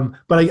 But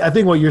I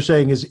think what you're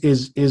saying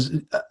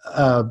is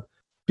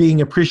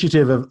being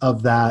appreciative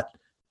of that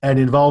and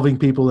involving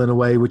people in a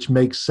way which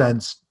makes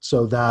sense,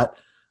 so that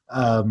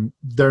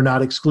they're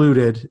not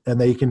excluded and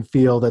they can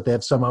feel that they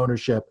have some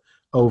ownership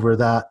over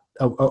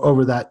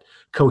that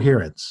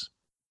coherence.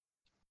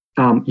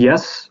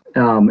 Yes.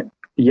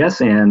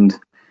 And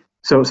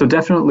so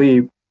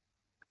definitely,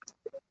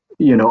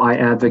 I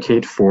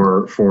advocate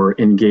for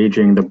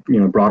engaging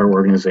the broader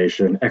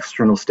organization,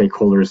 external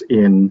stakeholders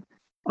in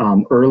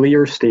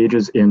earlier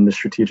stages in the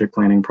strategic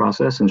planning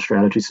process and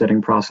strategy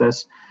setting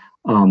process,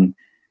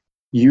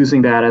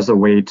 using that as a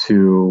way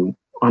to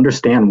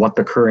understand what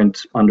the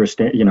current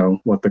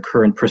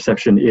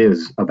perception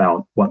is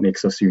about what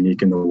makes us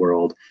unique in the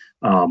world,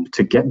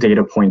 to get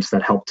data points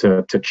that help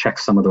to check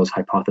some of those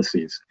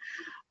hypotheses,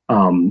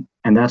 and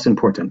that's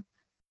important.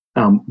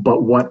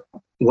 But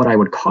what I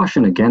would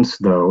caution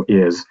against, though,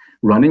 is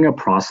running a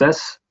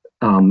process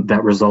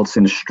that results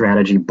in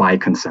strategy by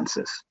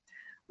consensus,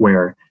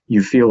 where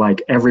you feel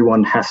like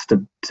everyone has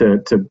to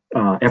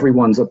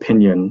everyone's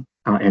opinion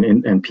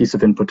and piece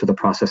of input to the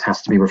process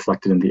has to be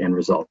reflected in the end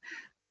result.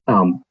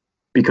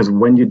 Because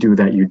when you do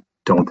that, you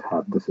don't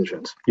have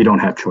decisions, you don't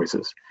have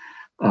choices.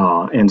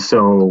 And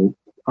so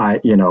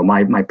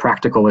my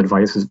practical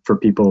advice is for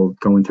people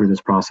going through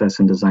this process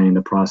and designing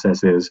the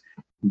process is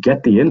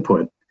get the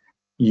input,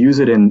 use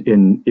it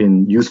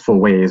in useful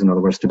ways, in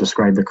other words, to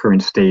describe the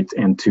current state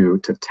and to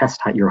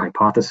test your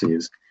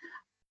hypotheses.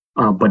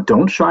 But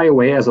don't shy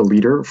away as a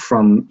leader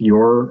from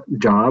your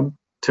job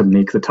to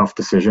make the tough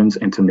decisions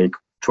and to make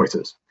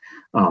choices.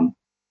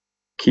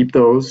 Keep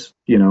those,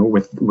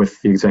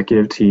 with the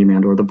executive team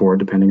and or the board,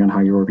 depending on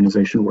how your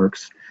organization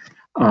works.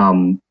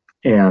 And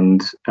then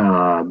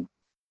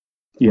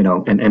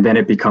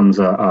it becomes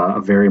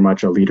a very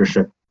much a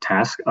leadership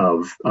task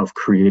of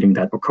creating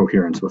that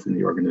coherence within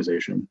the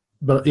organization.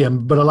 But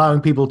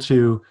allowing people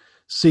to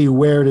see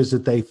where it is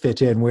that they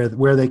fit in,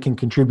 where they can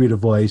contribute a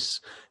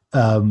voice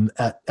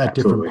at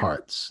different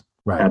parts.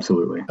 Right.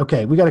 Absolutely.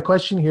 Okay, we got a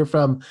question here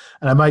from,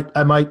 and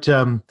I might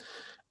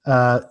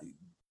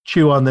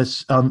chew on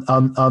this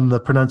on the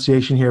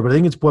pronunciation here, but I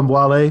think it's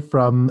Bwembwale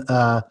from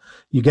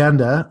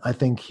Uganda. I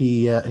think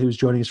he was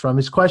joining us from.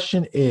 His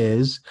question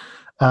is,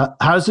 how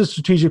does the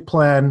strategic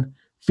plan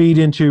feed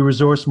into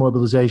resource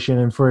mobilization,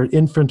 and for an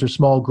infant or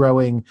small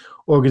growing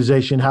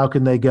organization, how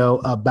can they go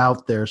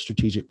about their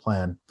strategic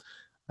plan?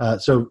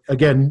 So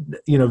again,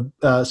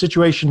 a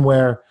situation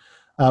where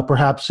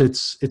perhaps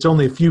it's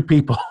only a few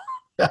people,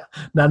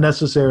 not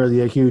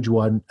necessarily a huge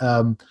one.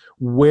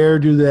 Where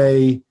do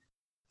they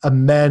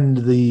amend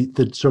the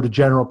sort of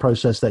general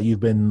process that you've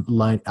been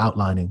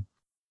outlining?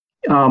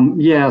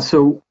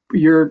 So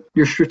your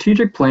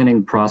strategic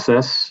planning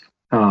process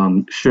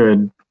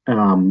should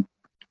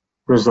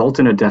result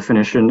in a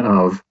definition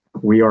of,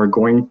 we are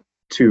going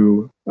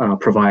to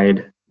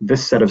provide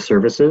this set of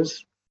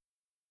services,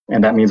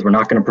 and that means we're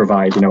not going to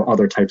provide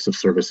other types of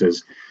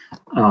services.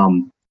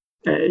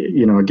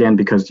 Again,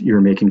 because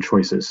you're making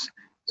choices.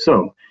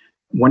 So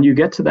when you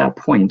get to that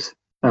point,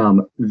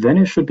 then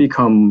it should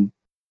become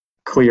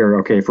clear,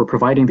 okay, if we're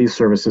providing these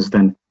services,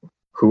 then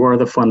who are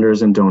the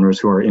funders and donors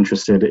who are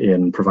interested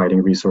in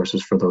providing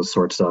resources for those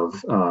sorts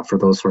of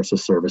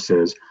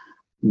services?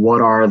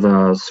 What are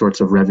the sorts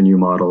of revenue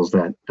models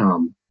that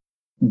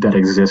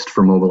exist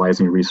for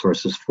mobilizing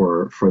resources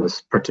for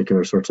this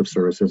particular sorts of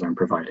services I'm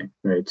providing,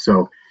 right?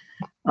 So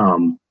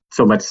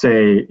let's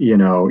say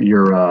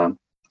you're a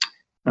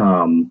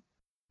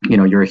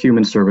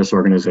human service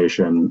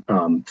organization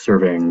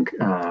serving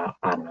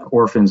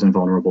orphans and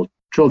vulnerable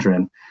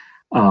children.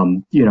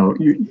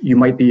 You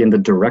might be in the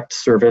direct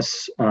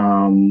service.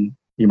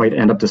 You might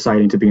end up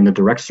deciding to be in the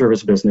direct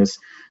service business.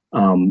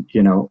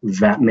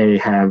 That may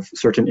have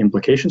certain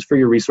implications for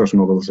your resource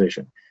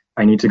mobilization.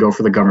 I need to go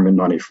for the government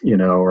money,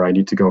 or I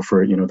need to go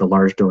for the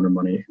large donor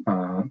money,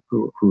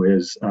 who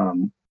is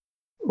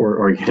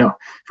or if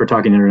we're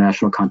talking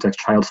international context,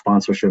 child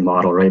sponsorship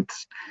model, right?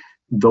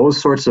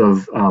 Those sorts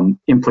of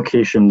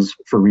implications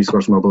for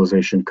resource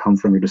mobilization come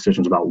from your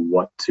decisions about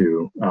what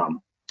to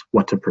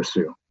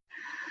pursue.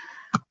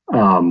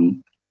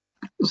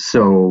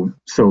 So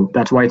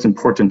that's why it's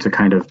important to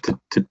kind of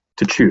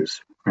to choose,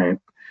 right?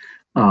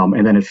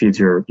 And then it feeds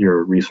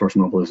your resource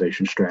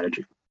mobilization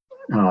strategy.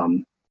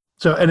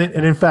 So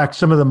in fact,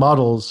 some of the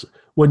models,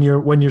 when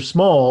you're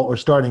small or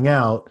starting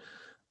out,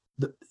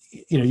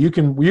 you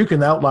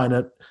can outline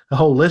a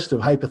whole list of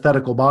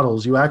hypothetical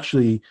models. You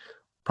actually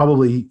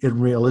probably, in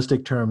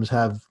realistic terms,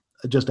 have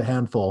just a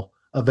handful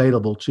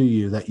available to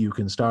you that you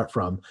can start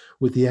from,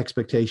 with the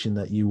expectation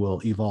that you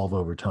will evolve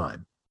over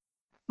time.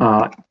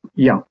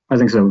 Yeah, I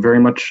think so. Very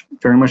much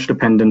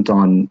dependent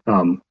on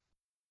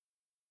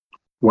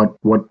what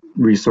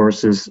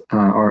resources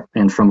are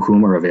and from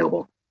whom are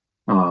available.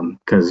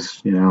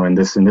 Because in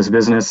this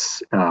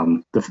business,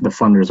 the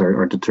funders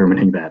are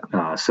determining that.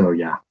 So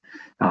yeah,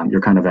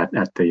 you're kind of at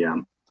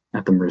the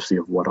mercy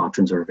of what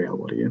options are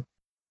available to you.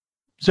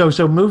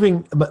 So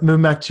moving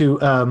back to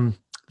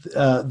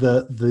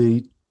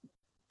the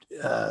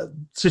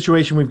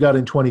situation we've got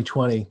in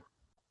 2020.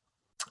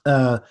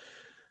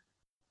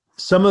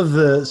 Some of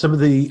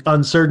the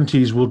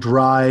uncertainties will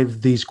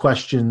drive these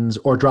questions,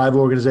 or drive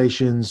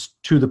organizations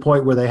to the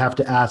point where they have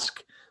to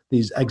ask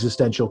these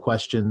existential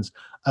questions.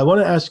 I want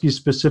to ask you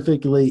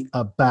specifically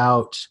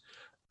about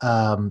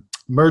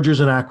mergers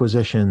and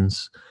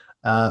acquisitions,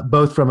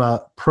 both from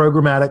a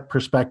programmatic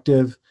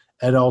perspective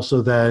and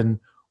also then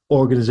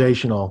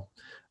organizational.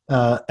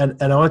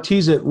 And I want to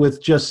tease it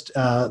with just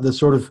the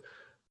sort of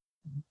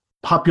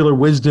popular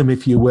wisdom,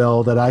 if you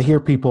will, that I hear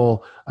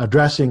people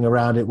addressing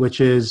around it,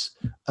 which is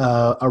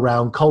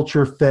around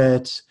culture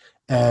fit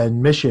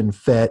and mission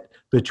fit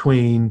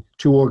between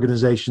two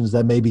organizations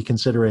that may be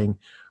considering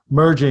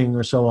merging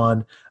or so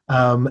on.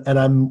 And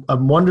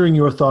I'm wondering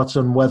your thoughts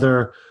on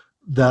whether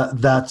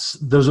those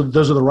are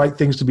the right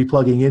things to be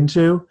plugging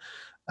into,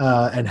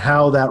 and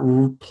how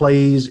that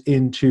plays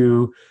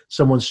into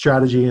someone's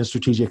strategy and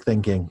strategic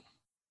thinking.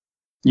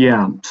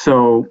 Yeah,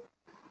 so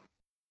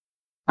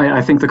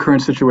I think the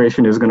current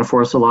situation is going to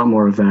force a lot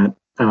more of that.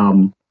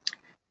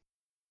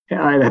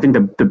 I think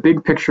the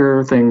big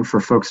picture thing for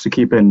folks to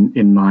keep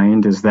in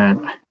mind is that,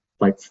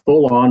 like,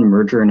 full-on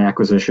merger and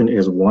acquisition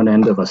is one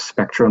end of a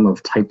spectrum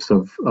of types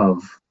of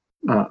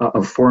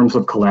forms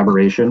of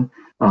collaboration,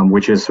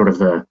 which is sort of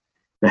the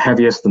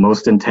heaviest, the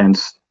most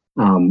intense,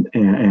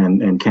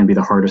 and can be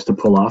the hardest to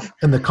pull off.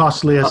 And the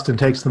costliest and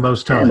takes the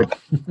most time.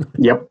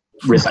 Yep,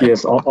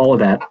 riskiest, all of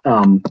that.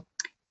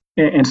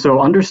 And so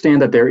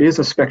understand that there is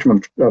a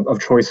spectrum of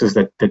choices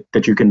that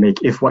you can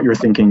make if what you're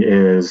thinking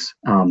is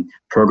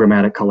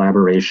programmatic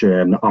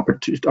collaboration,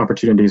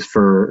 opportunities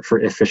for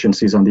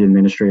efficiencies on the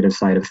administrative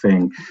side of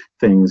things.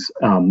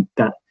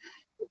 That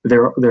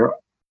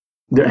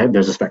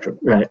there's a spectrum.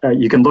 Right?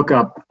 You can look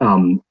up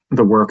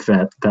the work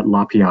that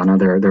La Piana,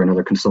 they're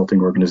another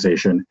consulting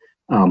organization,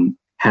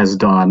 has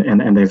done,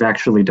 and they've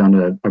actually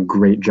done a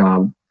great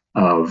job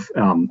of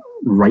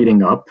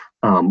writing up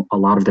a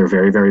lot of their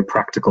very, very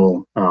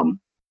practical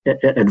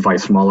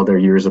advice from all of their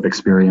years of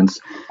experience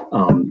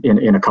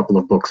in a couple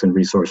of books and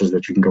resources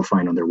that you can go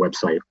find on their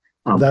website.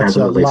 That's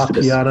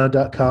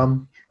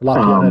LaPiana.com,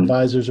 LaPiana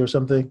Advisors or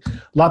something.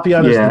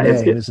 LaPiana is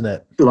the name, isn't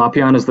it?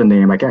 LaPiana is the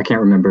name. I can't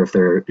remember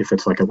if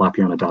it's like a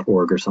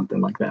LaPiana.org or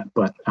something like that.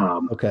 But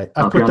okay,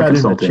 I put that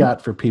in the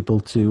chat for people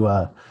to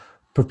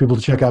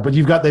check out. But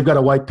they've got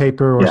a white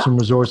paper or some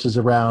resources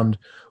around.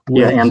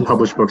 And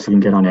published books you can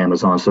get on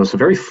Amazon. So it's a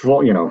very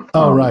full,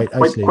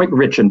 quite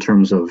rich in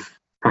terms of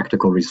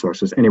practical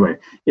resources. Anyway,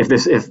 if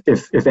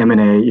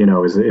M&A,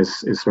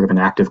 is sort of an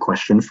active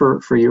question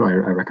for you, I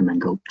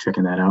recommend go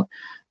checking that out.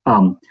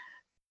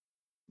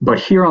 But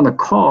here on the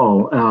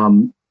call,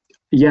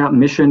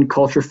 mission,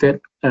 culture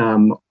fit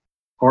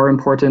are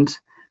important.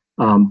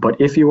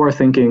 But if you are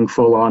thinking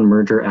full-on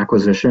merger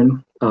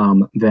acquisition,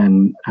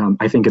 then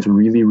I think it's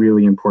really,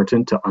 really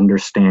important to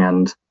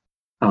understand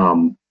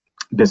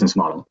business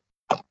model,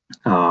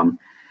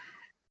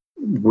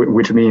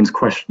 which means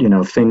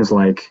things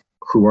like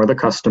who are the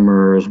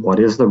customers, what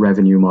is the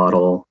revenue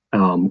model,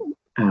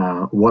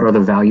 what are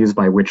the values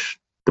by which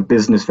the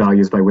business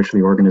values by which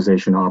the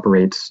organization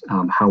operates,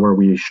 how are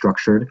we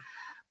structured.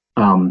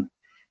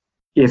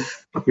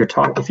 If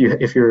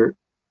you're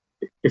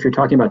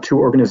talking about two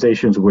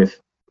organizations with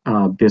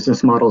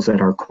business models that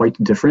are quite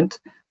different,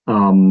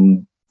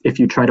 if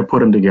you try to put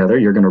them together,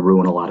 you're going to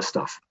ruin a lot of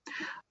stuff.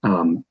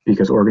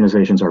 Because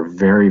organizations are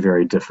very,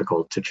 very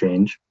difficult to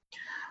change.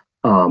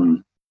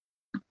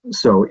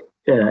 So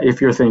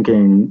if you're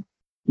thinking,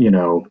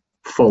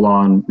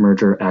 full-on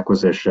merger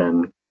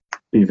acquisition,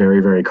 be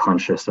very, very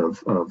conscious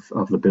of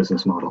the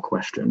business model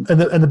question.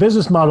 And the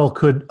business model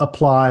could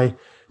apply.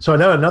 So I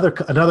know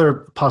another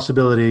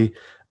possibility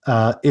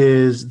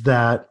is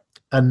that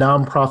a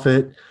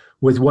nonprofit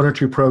with one or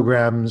two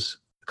programs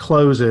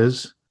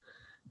closes,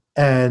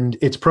 and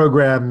its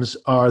programs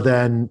are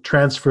then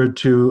transferred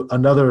to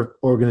another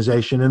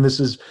organization. And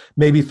this is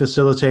maybe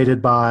facilitated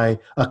by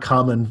a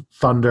common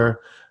funder,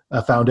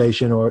 a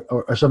foundation,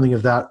 or something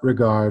of that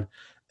regard.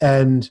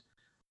 And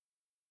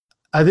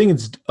I think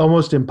it's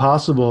almost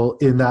impossible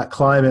in that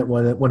climate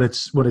when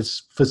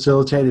it's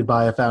facilitated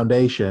by a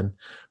foundation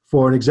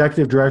for an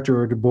executive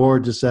director or the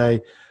board to say,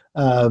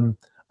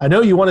 I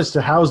know you want us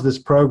to house this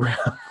program,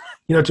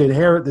 to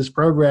inherit this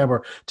program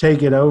or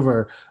take it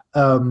over.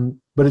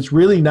 But it's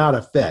really not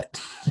a fit.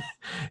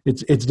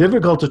 It's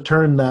difficult to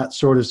turn that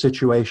sort of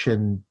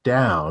situation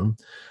down.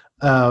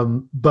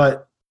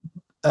 But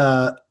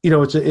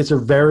it's a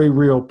very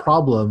real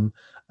problem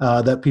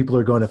that people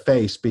are going to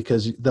face,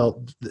 because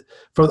on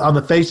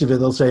the face of it,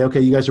 they'll say, okay,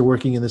 you guys are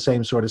working in the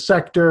same sort of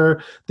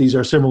sector. These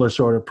are similar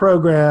sort of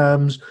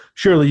programs.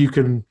 Surely you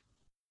can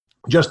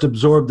just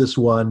absorb this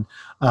one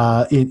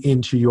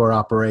into your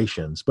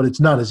operations. But it's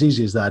not as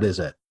easy as that, is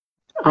it?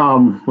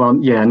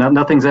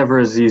 Nothing's ever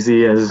as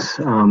easy as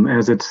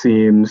it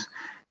seems.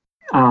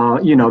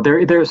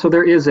 There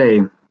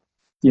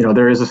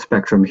is a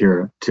spectrum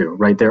here too,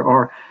 right? There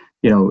are,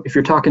 if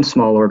you're talking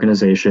small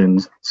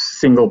organizations,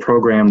 single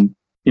program,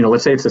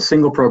 let's say it's a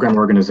single program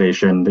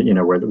organization that,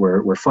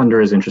 where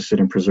funder is interested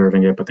in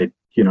preserving it, but they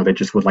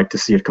just would like to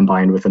see it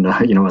combined with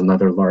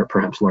another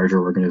perhaps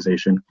larger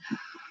organization.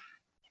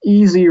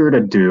 Easier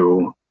to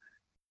do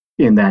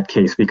in that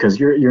case, because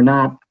you're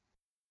not,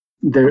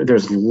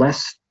 there's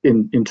less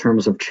in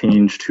terms of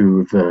change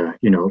to the,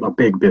 a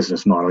big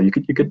business model. You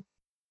could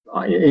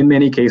in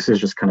many cases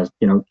just kind of,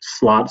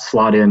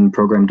 slot in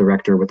program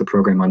director with the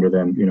program under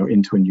them,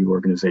 into a new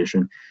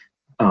organization.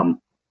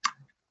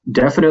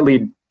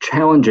 Definitely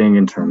challenging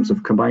in terms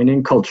of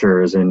combining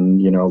cultures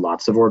and,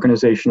 lots of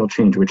organizational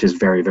change, which is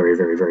very, very,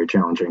 very, very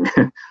challenging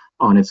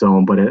on its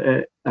own. But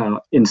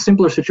in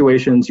simpler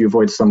situations, you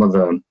avoid some of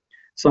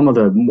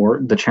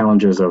the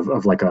challenges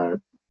of like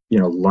a,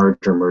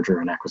 larger merger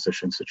and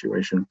acquisition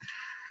situation.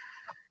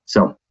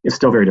 So it's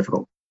still very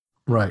difficult.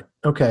 Right.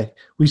 Okay.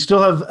 We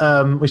still have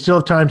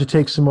time to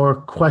take some more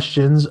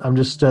questions. I'm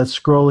just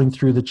scrolling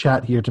through the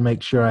chat here to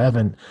make sure I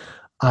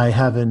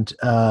haven't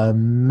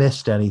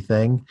missed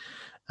anything.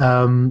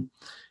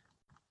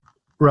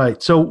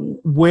 Right. So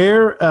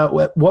at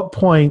what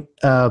point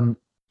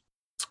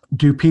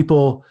do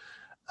people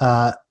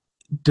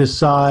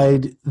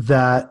decide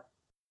that?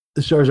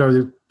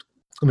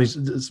 Let me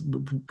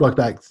look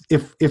back.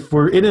 If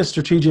we're in a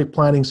strategic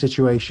planning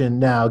situation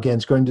now, again,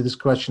 it's going to this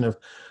question of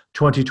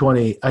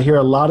 2020. I hear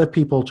a lot of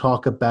people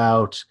talk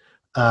about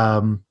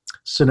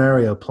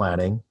scenario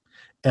planning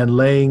and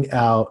laying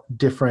out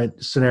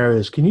different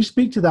scenarios. Can you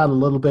speak to that a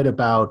little bit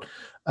about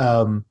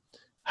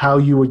how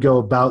you would go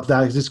about that?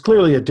 Because it's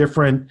clearly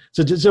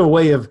it's a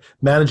way of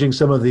managing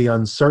some of the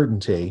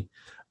uncertainty.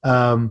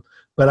 But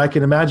I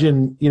can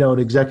imagine, an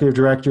executive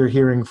director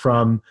hearing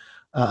from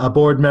a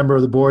board member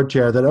or the board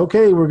chair that,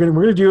 okay, we're going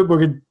to do it. We're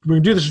going to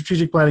do the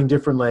strategic planning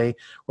differently.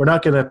 We're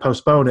not going to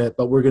postpone it,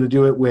 but we're going to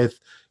do it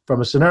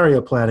from a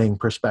scenario planning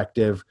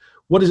perspective.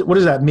 What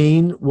does that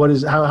mean?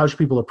 How should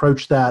people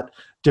approach that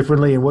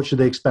differently, and what should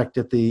they expect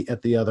at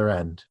the other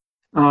end?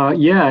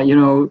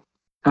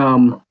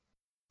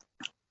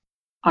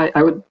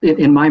 I would,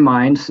 in my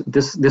mind,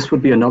 this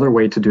would be another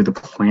way to do the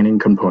planning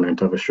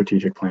component of a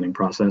strategic planning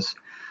process.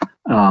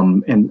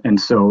 And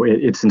so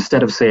it's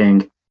instead of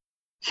saying,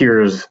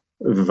 here's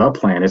the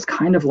plan, it's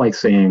kind of like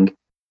saying,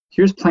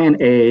 here's plan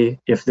A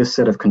if this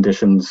set of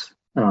conditions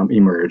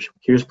emerge.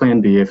 Here's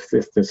plan B if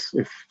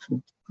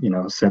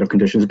set of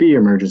conditions B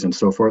emerges, and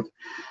so forth.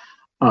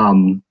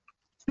 And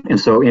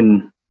so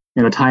in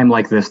a time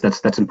like this,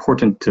 that's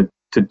important to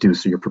do,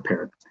 so you're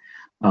prepared.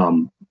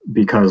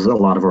 Because a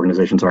lot of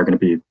organizations are going to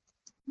be,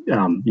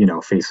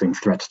 facing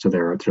threats to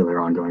their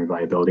ongoing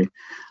viability.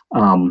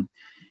 And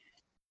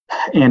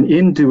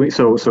in doing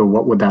so,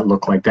 what would that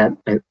look like? That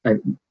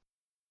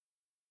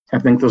I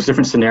think those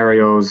different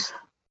scenarios,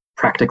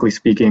 practically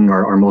speaking,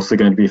 are mostly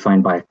going to be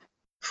defined by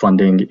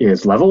funding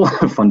is level,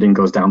 funding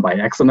goes down by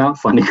X amount,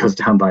 funding goes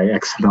down by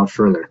X amount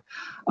further.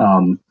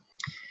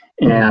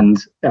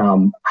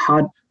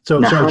 So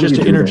just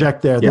to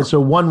interject there, yeah. So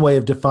one way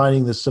of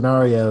defining the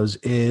scenarios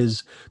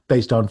is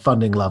based on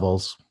funding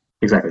levels.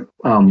 Exactly.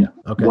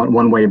 Okay.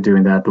 One way of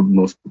doing that, the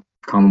most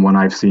common one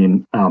I've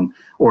seen,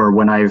 or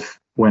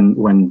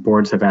when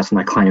boards have asked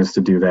my clients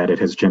to do that, it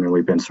has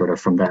generally been sort of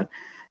from that,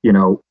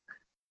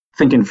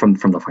 thinking from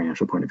the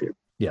financial point of view.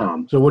 Yeah.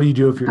 So what do you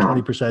do if you're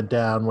 20%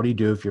 down? What do you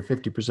do if you're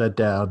 50%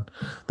 down?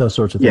 Those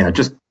sorts of things. Yeah,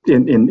 just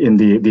in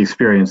the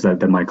experience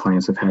that my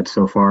clients have had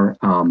so far.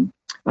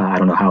 I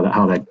don't know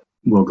how that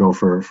will go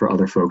for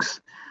other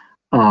folks.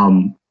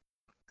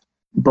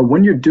 But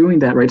when you're doing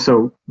that, right,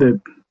 so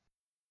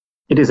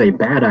it is a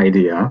bad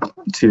idea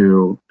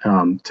to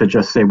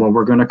just say, well,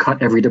 we're going to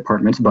cut every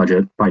department's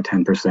budget by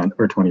 10%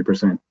 or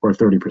 20% or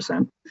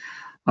 30%.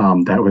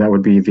 That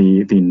would be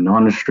the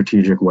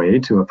non-strategic way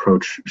to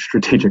approach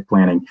strategic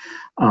planning.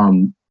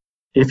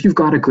 If you've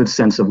got a good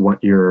sense of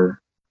what your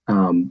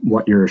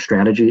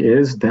strategy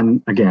is,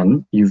 then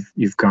again,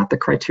 you've got the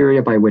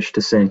criteria by which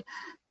to say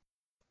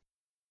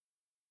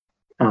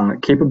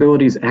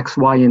capabilities X,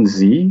 Y, and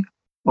Z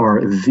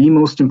are the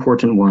most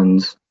important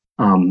ones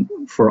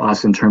for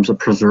us in terms of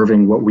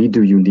preserving what we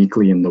do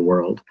uniquely in the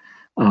world.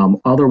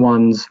 Other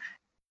ones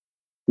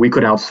we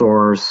could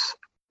outsource.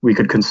 We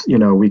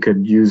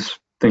could use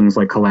things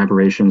like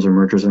collaborations or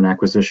mergers and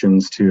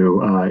acquisitions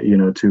to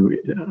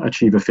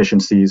achieve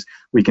efficiencies.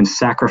 We can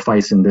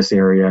sacrifice in this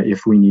area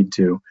if we need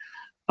to.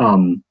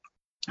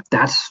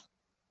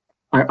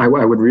 I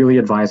would really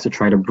advise to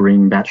try to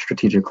bring that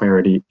strategic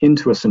clarity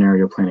into a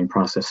scenario planning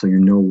process, so you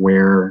know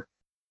where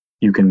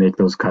you can make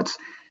those cuts,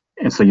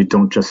 and so you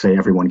don't just say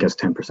everyone gets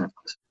 10%.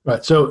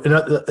 Right. So in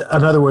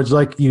other words,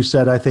 like you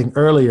said, I think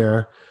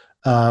earlier,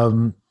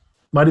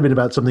 might have been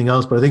about something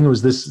else, but I think it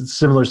was this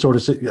similar sort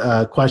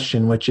of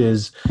question, which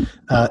is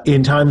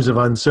in times of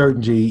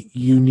uncertainty,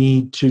 you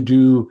need to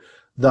do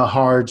the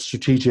hard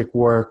strategic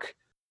work,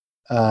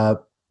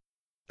 or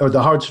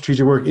the hard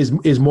strategic work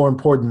is more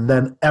important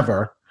than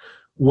ever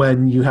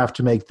when you have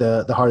to make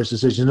the hardest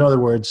decisions. In other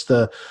words,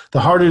 the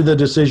harder the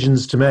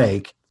decisions to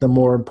make, the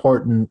more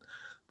important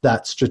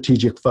that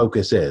strategic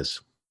focus is.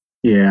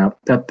 Yeah,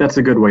 that's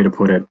a good way to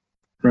put it,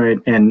 right?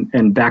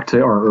 And back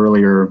to our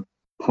earlier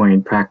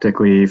point,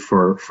 practically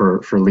for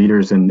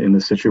leaders in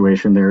the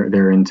situation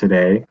they're in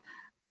today,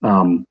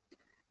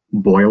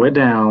 boil it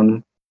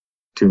down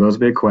to those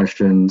big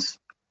questions.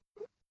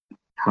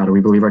 How do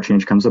we believe our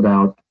change comes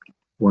about?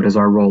 What is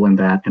our role in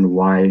that, and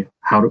why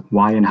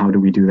and how do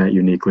we do that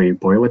uniquely?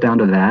 Boil it down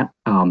to that,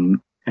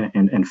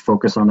 and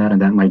focus on that,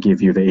 and that might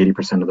give you the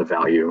 80% of the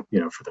value,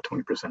 for the 20%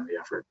 of the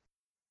effort.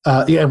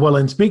 Yeah, well,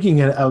 and speaking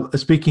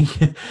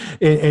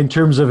in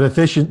terms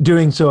of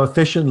doing so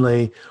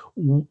efficiently,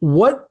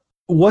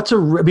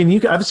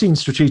 I've seen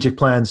strategic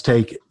plans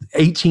take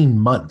 18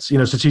 months,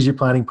 strategic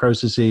planning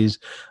processes,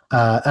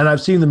 and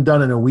I've seen them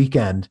done in a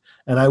weekend.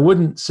 And I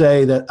wouldn't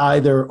say that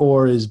either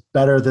or is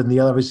better than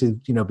the other. Obviously,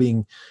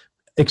 being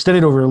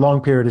extended over a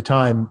long period of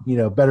time,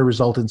 better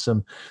result in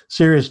some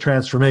serious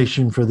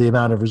transformation for the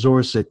amount of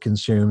resource it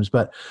consumes.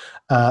 But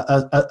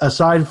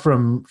aside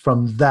from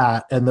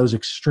that and those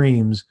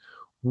extremes,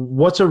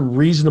 what's a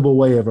reasonable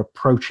way of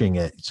approaching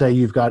it? Say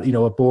you've got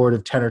a board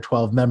of 10 or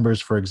 12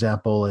 members, for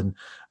example,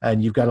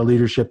 and you've got a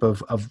leadership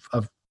of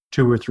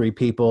 2 or 3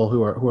 people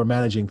who are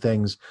managing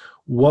things.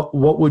 What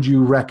would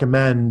you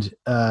recommend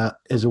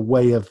as a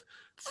way of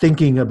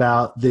thinking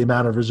about the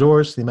amount of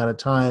resource, the amount of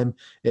time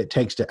it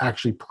takes to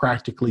actually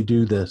practically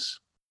do this?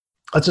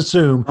 Let's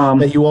assume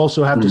that you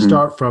also have to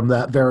start from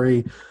that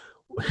very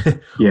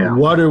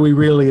what are we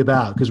really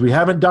about? Because we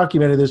haven't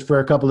documented this for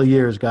a couple of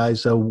years,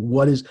 guys. So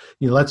what is,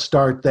 let's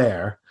start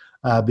there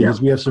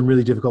because we have some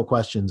really difficult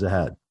questions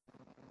ahead.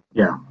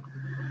 Yeah.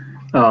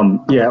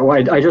 Well,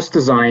 I just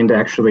designed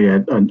actually a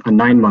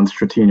 9-month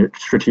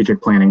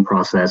strategic planning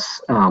process.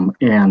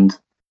 And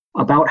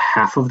about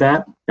half of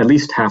that, at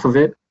least half of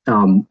it,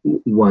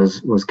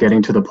 was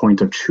getting to the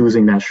point of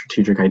choosing that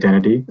strategic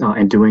identity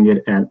and doing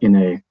it in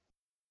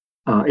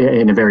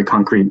a very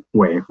concrete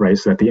way, right?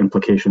 So that the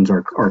implications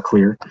are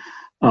clear.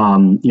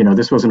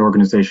 This was an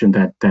organization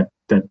that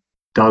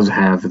does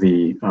have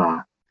the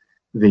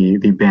the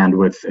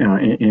bandwidth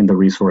and the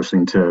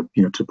resourcing to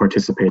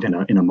participate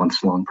in a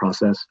months long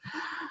process.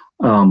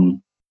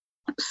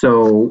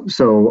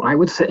 So I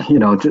would say,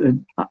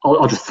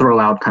 I'll just throw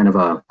out kind of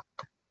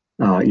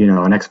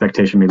an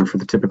expectation maybe for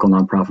the typical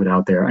nonprofit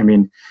out there. I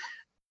mean,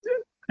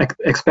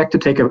 expect to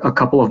take a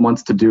couple of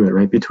months to do it,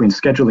 right? Between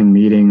scheduling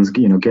meetings,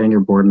 getting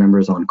your board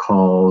members on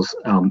calls,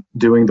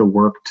 doing the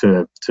work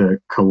to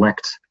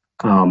collect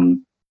the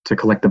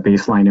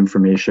baseline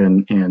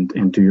information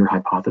and do your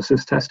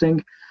hypothesis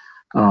testing.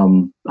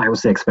 I would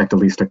say expect at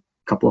least a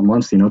couple of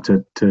months,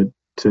 to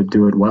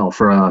do it well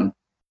for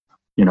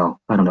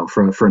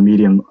for a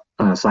medium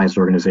sized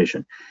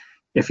organization.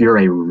 If you're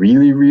a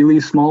really, really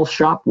small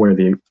shop where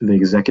the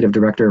executive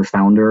director or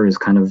founder is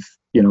kind of,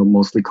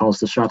 mostly calls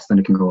the shots, then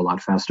it can go a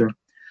lot faster.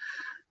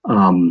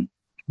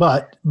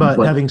 But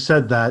having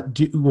said that,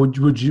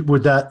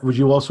 would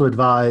you also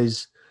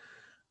advise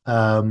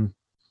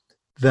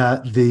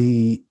that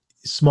the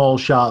small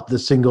shop, the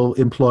single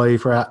employee,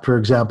 for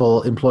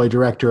example, employee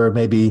director, or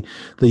maybe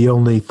the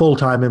only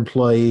full-time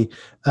employee,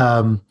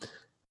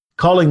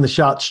 calling the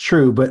shots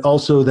true, but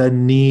also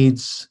then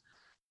needs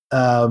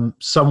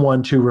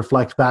someone to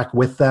reflect back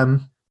with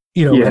them,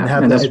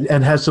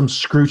 and has some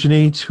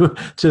scrutiny to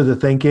the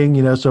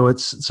thinking, so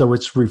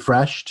it's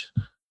refreshed.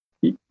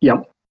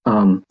 Yep.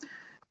 And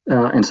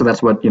so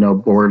that's what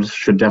boards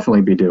should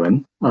definitely be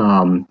doing.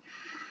 And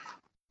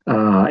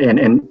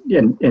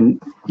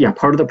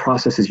part of the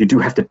process is you do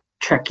have to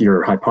check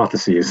your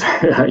hypotheses,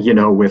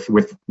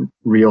 with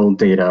real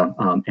data,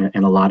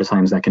 and a lot of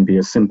times that can be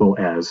as simple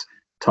as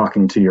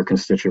talking to your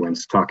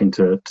constituents, talking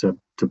to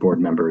board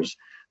members,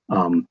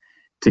 to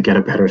get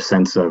a better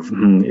sense of,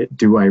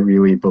 do I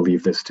really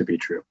believe this to be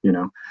true?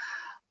 And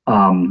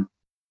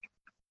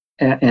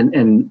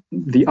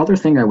the other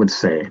thing I would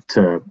say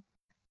the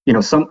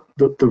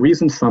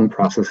reason some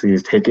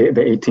processes take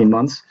the 18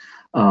 months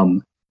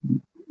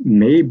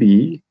may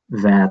be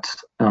that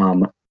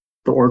the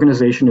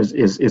organization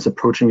is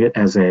approaching it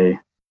as they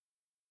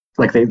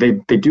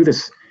do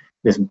this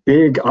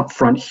big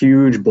upfront,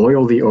 huge,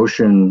 boil the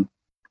ocean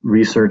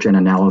research and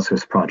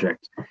analysis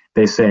project.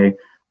 They say,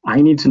 I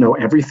need to know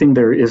everything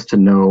there is to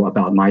know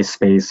about my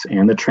space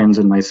and the trends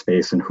in my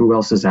space and who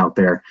else is out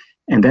there.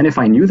 And then if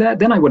I knew that,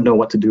 then I would know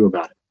what to do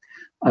about it.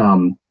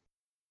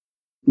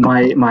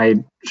 My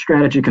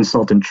strategy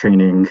consultant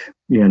training,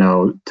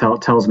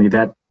 tells me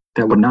that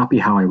would not be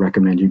how I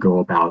recommend you go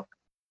about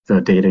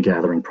the data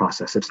gathering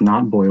process. It's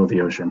not boil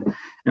the ocean.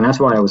 And that's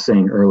why I was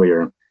saying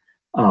earlier,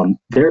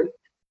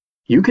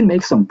 you can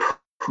make some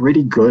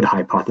pretty good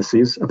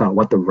hypotheses about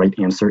what the right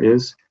answer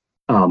is,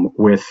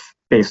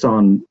 based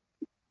on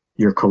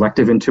your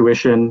collective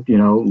intuition,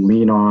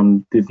 lean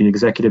on the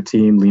executive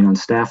team, lean on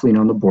staff, lean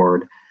on the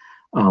board,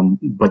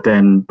 but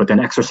then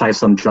exercise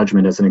some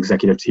judgment as an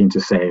executive team to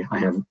say, I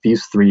have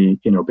these three,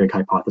 big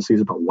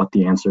hypotheses about what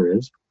the answer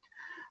is.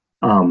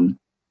 And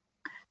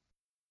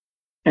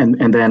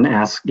then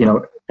ask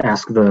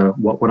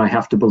what would I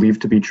have to believe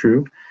to be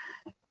true?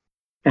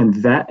 And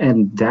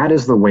that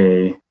is the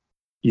way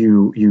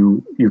you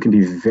can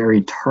be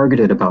very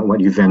targeted about what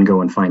you then go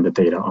and find the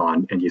data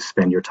on, and you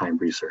spend your time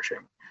researching.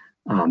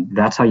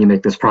 That's how you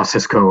make this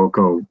process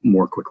go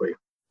more quickly.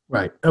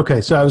 Right.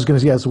 Okay. So I was going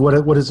to say,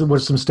 what are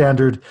some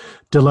standard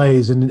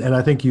delays? And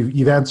I think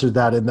you've answered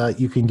that, in that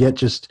you can get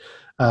just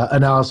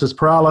analysis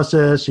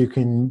paralysis. You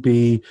can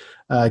be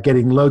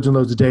getting loads and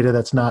loads of data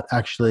that's not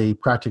actually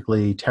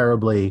practically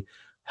terribly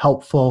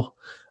helpful.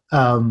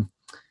 So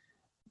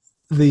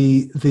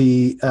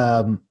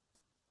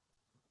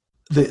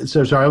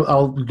sorry,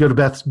 I'll go to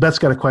Beth. Beth's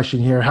got a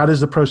question here. How does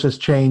the process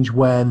change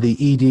when the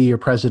ED or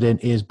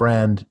president is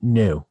brand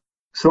new?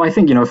 So I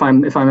think, if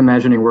I'm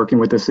imagining working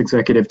with this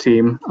executive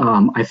team,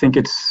 I think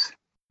it's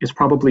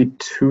probably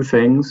two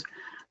things.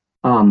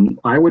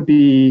 I would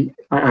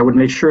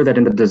make sure that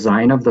in the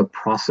design of the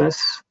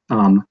process,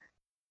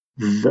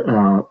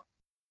 the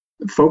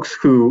folks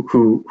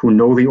who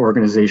know the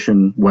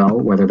organization well,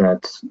 whether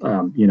that's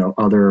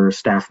other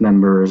staff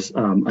members,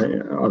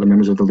 other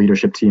members of the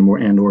leadership team,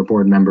 or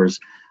board members,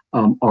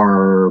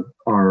 are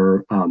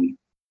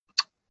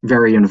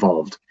very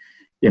involved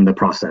in the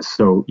process.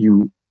 So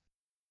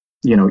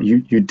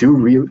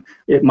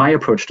my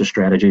approach to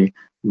strategy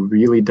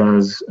really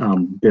does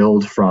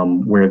build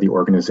from where the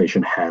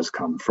organization has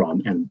come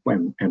from and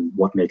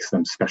what makes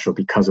them special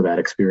because of that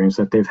experience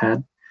that they've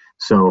had.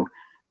 So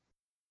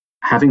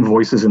having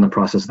voices in the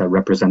process that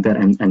represent that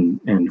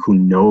and who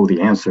know the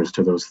answers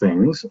to those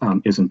things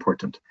is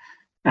important.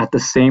 At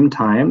the same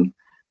time,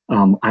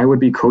 I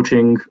would be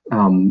coaching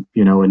a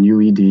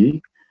new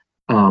ED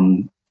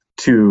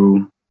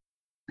to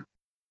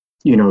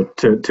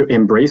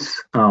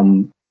embrace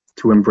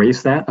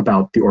that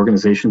about the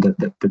organization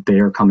that they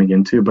are coming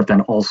into, but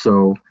then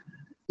also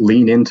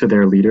lean into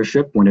their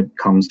leadership when it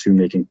comes to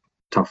making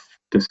tough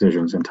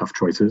decisions and tough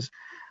choices.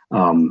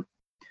 And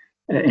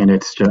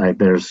it's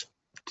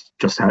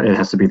just, it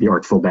has to be the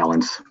artful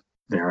balance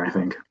there, I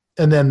think.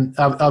 And then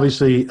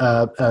obviously,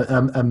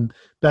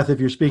 Beth, if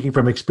you're speaking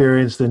from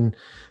experience, then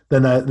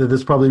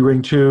this probably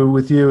ring true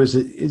with you is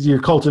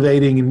you're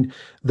cultivating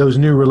those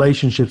new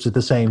relationships at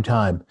the same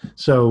time.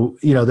 So,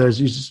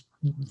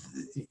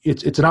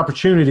 it's an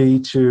opportunity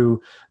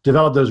to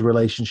develop those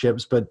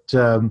relationships, but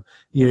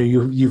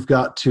you've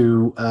got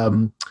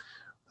to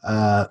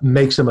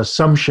make some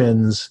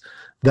assumptions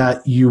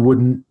that you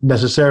wouldn't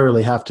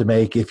necessarily have to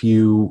make if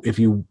you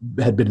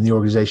had been in the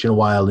organization a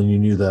while and you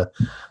knew the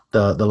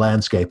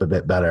landscape a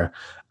bit better.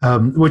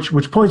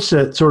 Which points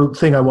to sort of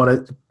thing I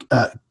want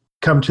to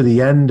come to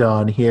the end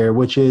on here,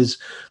 which is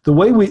the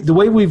way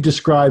we've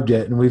described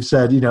it, and we've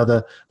said,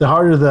 the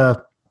harder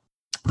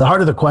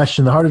the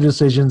question, the harder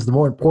decisions, the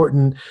more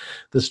important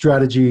the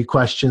strategy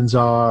questions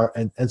are,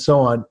 and so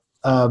on.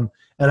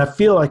 And I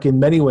feel like in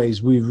many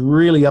ways we've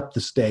really upped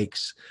the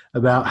stakes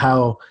about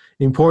how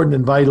important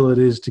and vital it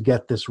is to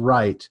get this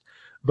right.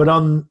 But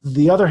on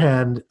the other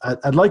hand,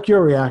 I'd like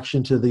your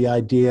reaction to the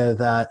idea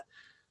that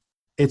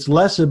it's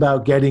less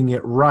about getting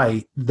it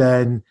right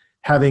than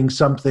having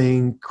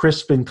something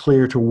crisp and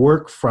clear to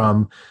work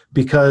from,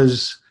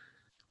 because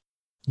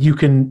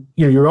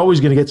you're always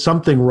going to get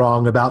something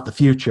wrong about the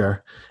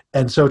future.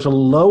 And so to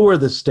lower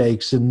the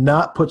stakes and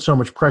not put so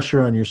much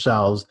pressure on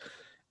yourselves,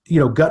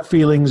 gut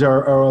feelings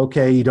are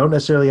okay. You don't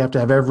necessarily have to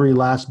have every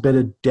last bit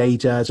of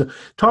data. So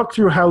talk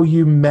through how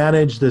you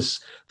manage the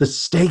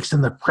stakes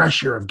and the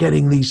pressure of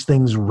getting these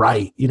things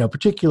right,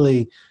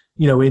 particularly,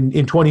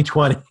 in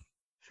 2020.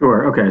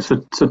 Sure. Okay.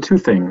 So two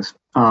things.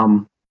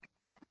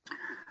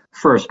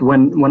 First,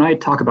 when I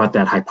talk about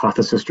that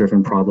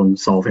hypothesis-driven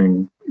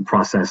problem-solving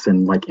process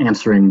and like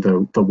answering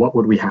the what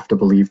would we have to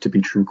believe to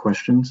be true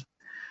questions,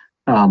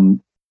 so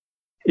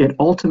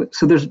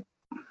there's,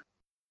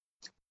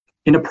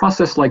 in a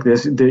process like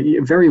this,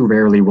 very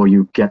rarely will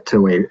you get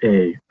to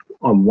a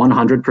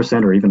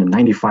 100% or even a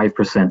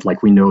 95%.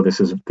 Like, we know this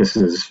is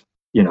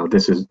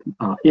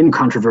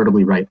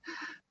incontrovertibly right.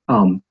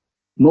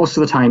 Most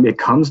of the time, it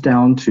comes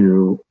down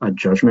to a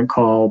judgment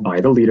call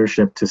by the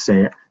leadership to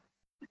say,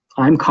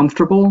 I'm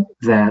comfortable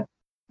that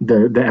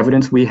the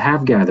evidence we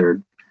have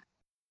gathered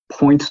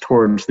points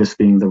towards this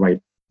being the right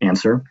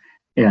answer,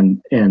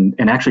 and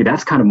actually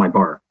that's kind of my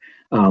bar.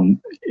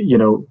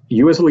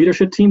 You as a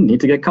leadership team need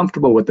to get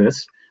comfortable with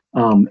this,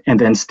 and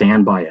then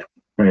stand by it,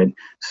 right?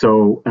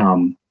 So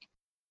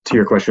to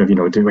your question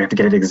of, do we have to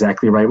get it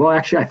exactly right? Well,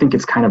 actually, I think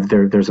it's kind of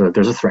there's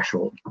a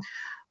threshold,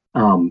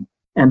 and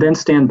then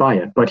stand by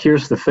it. But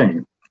here's the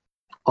thing: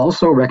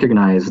 also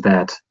recognize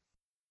that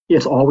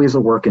it's always a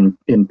work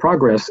in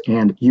progress,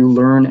 and you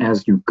learn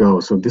as you go.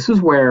 So this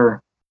is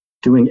where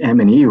doing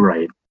M&E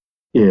right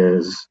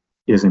is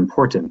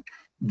important.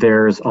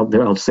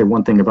 I'll say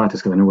one thing about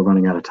this because I know we're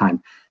running out of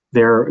time.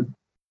 There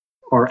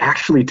are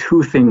actually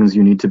two things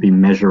you need to be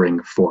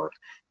measuring for.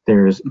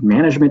 There's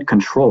management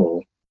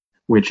control,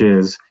 which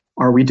is,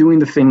 are we doing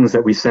the things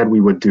that we said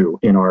we would do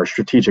in our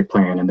strategic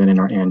plan and then in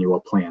our annual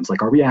plans?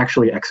 Like, are we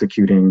actually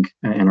executing,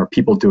 and are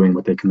people doing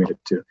what they committed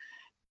to?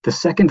 The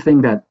second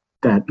thing that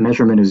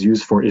measurement is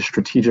used for is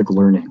strategic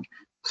learning.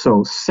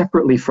 So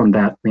separately from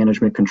that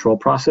management control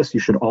process,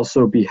 you should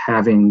also be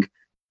having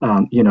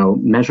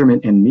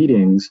measurement in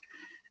meetings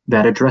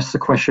that address the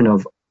question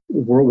of,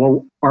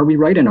 well, are we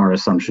right in our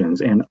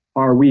assumptions, and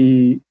are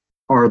the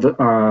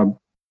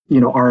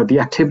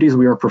activities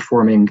we are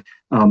performing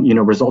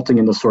resulting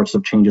in the sorts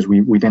of changes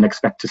we then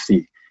expect to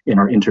see in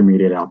our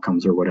intermediate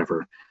outcomes or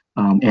whatever.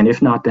 And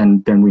if not,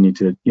 then we need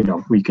to,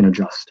 we can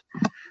adjust.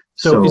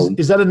 So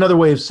is that another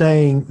way of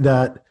saying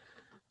that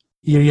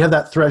you have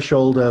that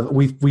threshold of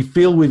we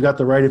feel we've got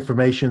the right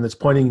information that's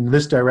pointing in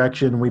this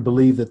direction, and we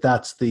believe that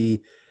that's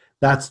the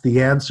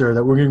answer,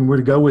 that we're going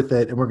to go with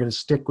it and we're going to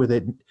stick with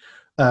it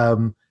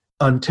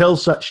until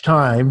such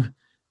time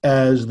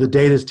as the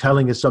data is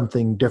telling us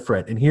something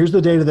different. And here's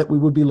the data that we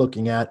would be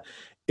looking at.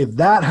 If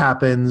that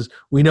happens,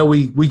 we know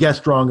we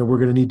guessed wrong and we're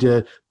going to need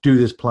to do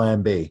this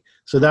plan B.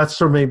 So that's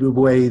sort of maybe a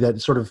way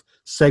that sort of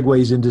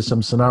segues into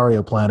some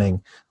scenario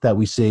planning that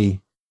we see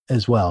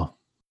as well.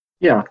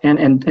 Yeah,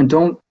 and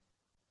don't,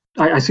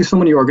 I see so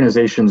many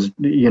organizations,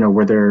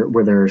 where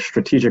their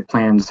strategic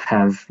plans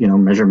have,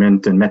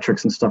 measurement and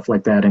metrics and stuff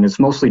like that. And it's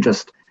mostly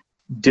just,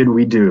 did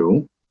we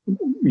do,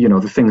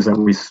 the things that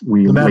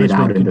we laid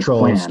out in this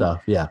plan.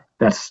 Stuff, yeah.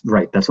 That's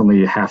right. That's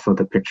only half of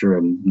the picture,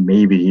 and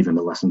maybe even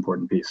the less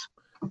important piece.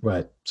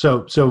 Right.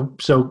 So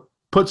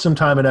put some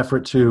time and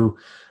effort to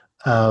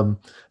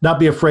not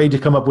be afraid to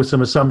come up with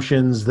some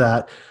assumptions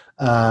that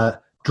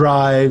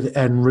drive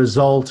and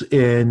result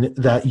in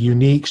that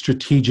unique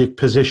strategic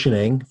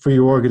positioning for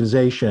your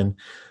organization,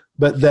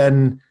 but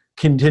then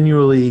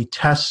continually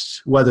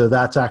test whether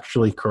that's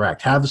actually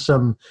correct. Have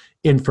some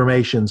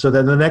information so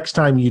that the next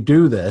time you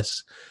do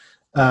this,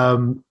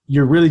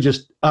 you're really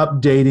just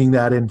updating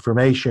that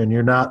information.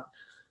 You're not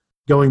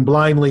going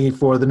blindly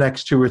for the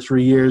next 2 or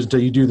 3 years until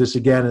you do this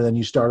again and then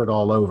you start it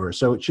all over.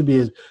 So it should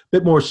be a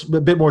bit more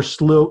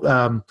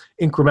slow,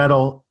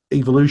 incremental,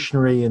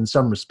 evolutionary in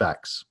some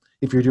respects,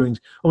 if you're doing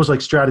almost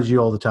like strategy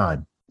all the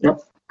time. Yep,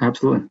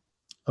 absolutely.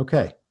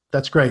 Okay.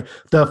 That's great.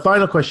 The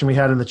final question we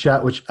had in the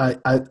chat, which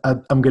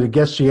I'm going to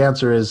guess the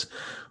answer is,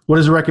 what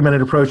is a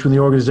recommended approach when the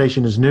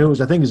organization is new?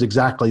 Which I think is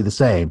exactly the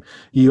same.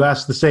 You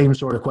ask the same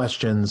sort of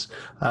questions.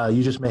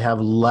 You just may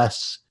have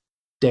less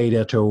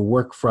data to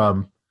work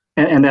from.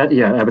 And that,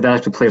 but that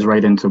actually plays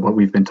right into what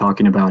we've been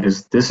talking about.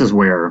 This is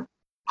where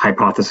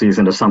hypotheses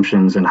and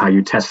assumptions and how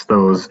you test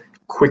those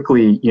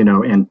quickly,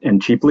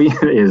 and cheaply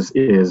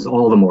is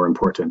all the more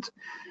important.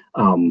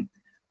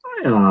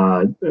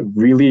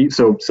 Really,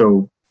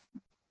 so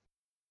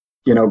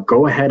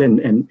go ahead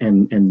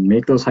and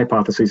make those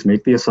hypotheses,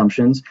 make the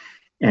assumptions,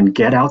 and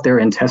get out there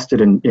and test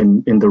it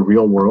in the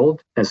real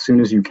world as soon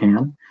as you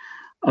can,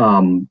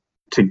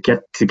 to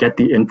get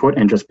the input,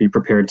 and just be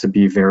prepared to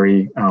be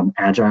very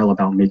agile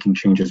about making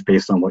changes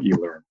based on what you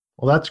learn.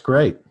 Well, that's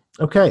great.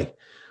 Okay.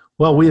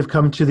 Well, we have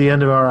come to the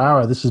end of our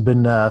hour. This has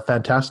been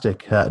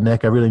fantastic,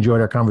 Nick. I really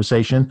enjoyed our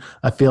conversation.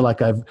 I feel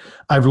like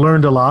I've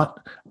learned a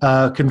lot,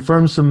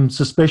 confirmed some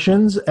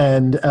suspicions,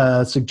 and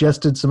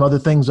suggested some other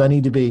things I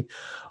need to be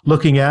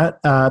looking at.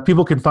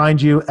 People can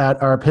find you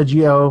at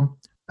Arpeggio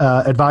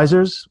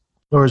Advisors,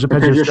 or is it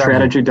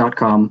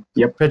ArpeggioStrategy.com.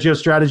 Yep.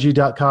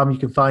 ArpeggioStrategy.com. You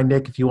can find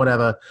Nick if you want to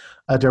have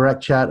a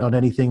direct chat on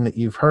anything that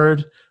you've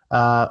heard,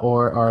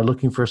 or are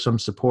looking for some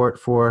support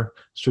for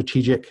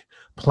strategic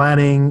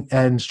planning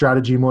and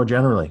strategy more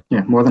generally.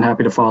 Yeah, more than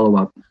happy to follow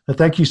up.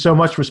 Thank you so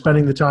much for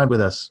spending the time with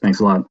us.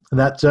 Thanks a lot. And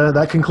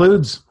that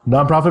concludes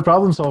Nonprofit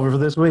Problem Solver for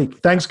this week.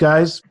 Thanks,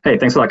 guys. Hey,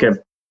 thanks a lot, Kev.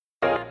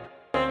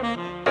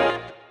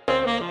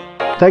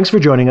 Thanks for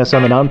joining us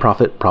on the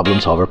Nonprofit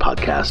Problem Solver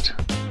podcast.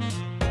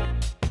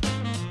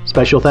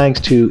 Special thanks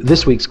to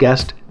this week's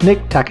guest, Nick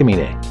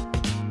Takamine.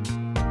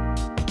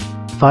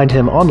 Find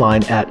him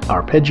online at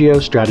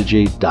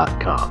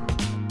arpeggiostrategy.com.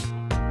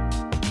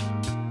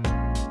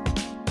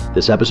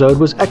 This episode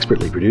was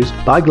expertly produced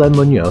by Glenn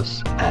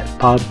Munoz at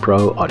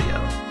PodPro Audio.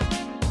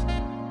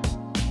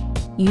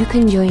 You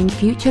can join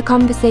future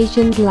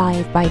conversations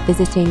live by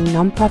visiting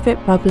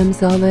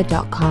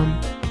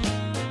nonprofitproblemsolver.com.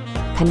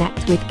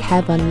 Connect with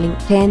Kev on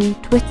LinkedIn,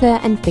 Twitter,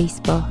 and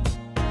Facebook.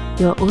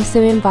 You're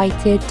also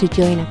invited to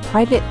join a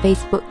private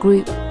Facebook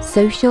group,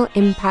 Social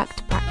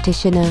Impact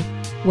Practitioner,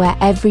 where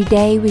every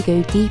day we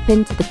go deep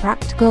into the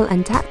practical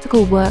and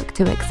tactical work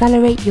to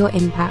accelerate your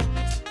impact.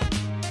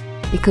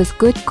 Because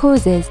good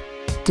causes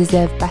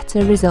deserve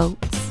better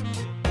results.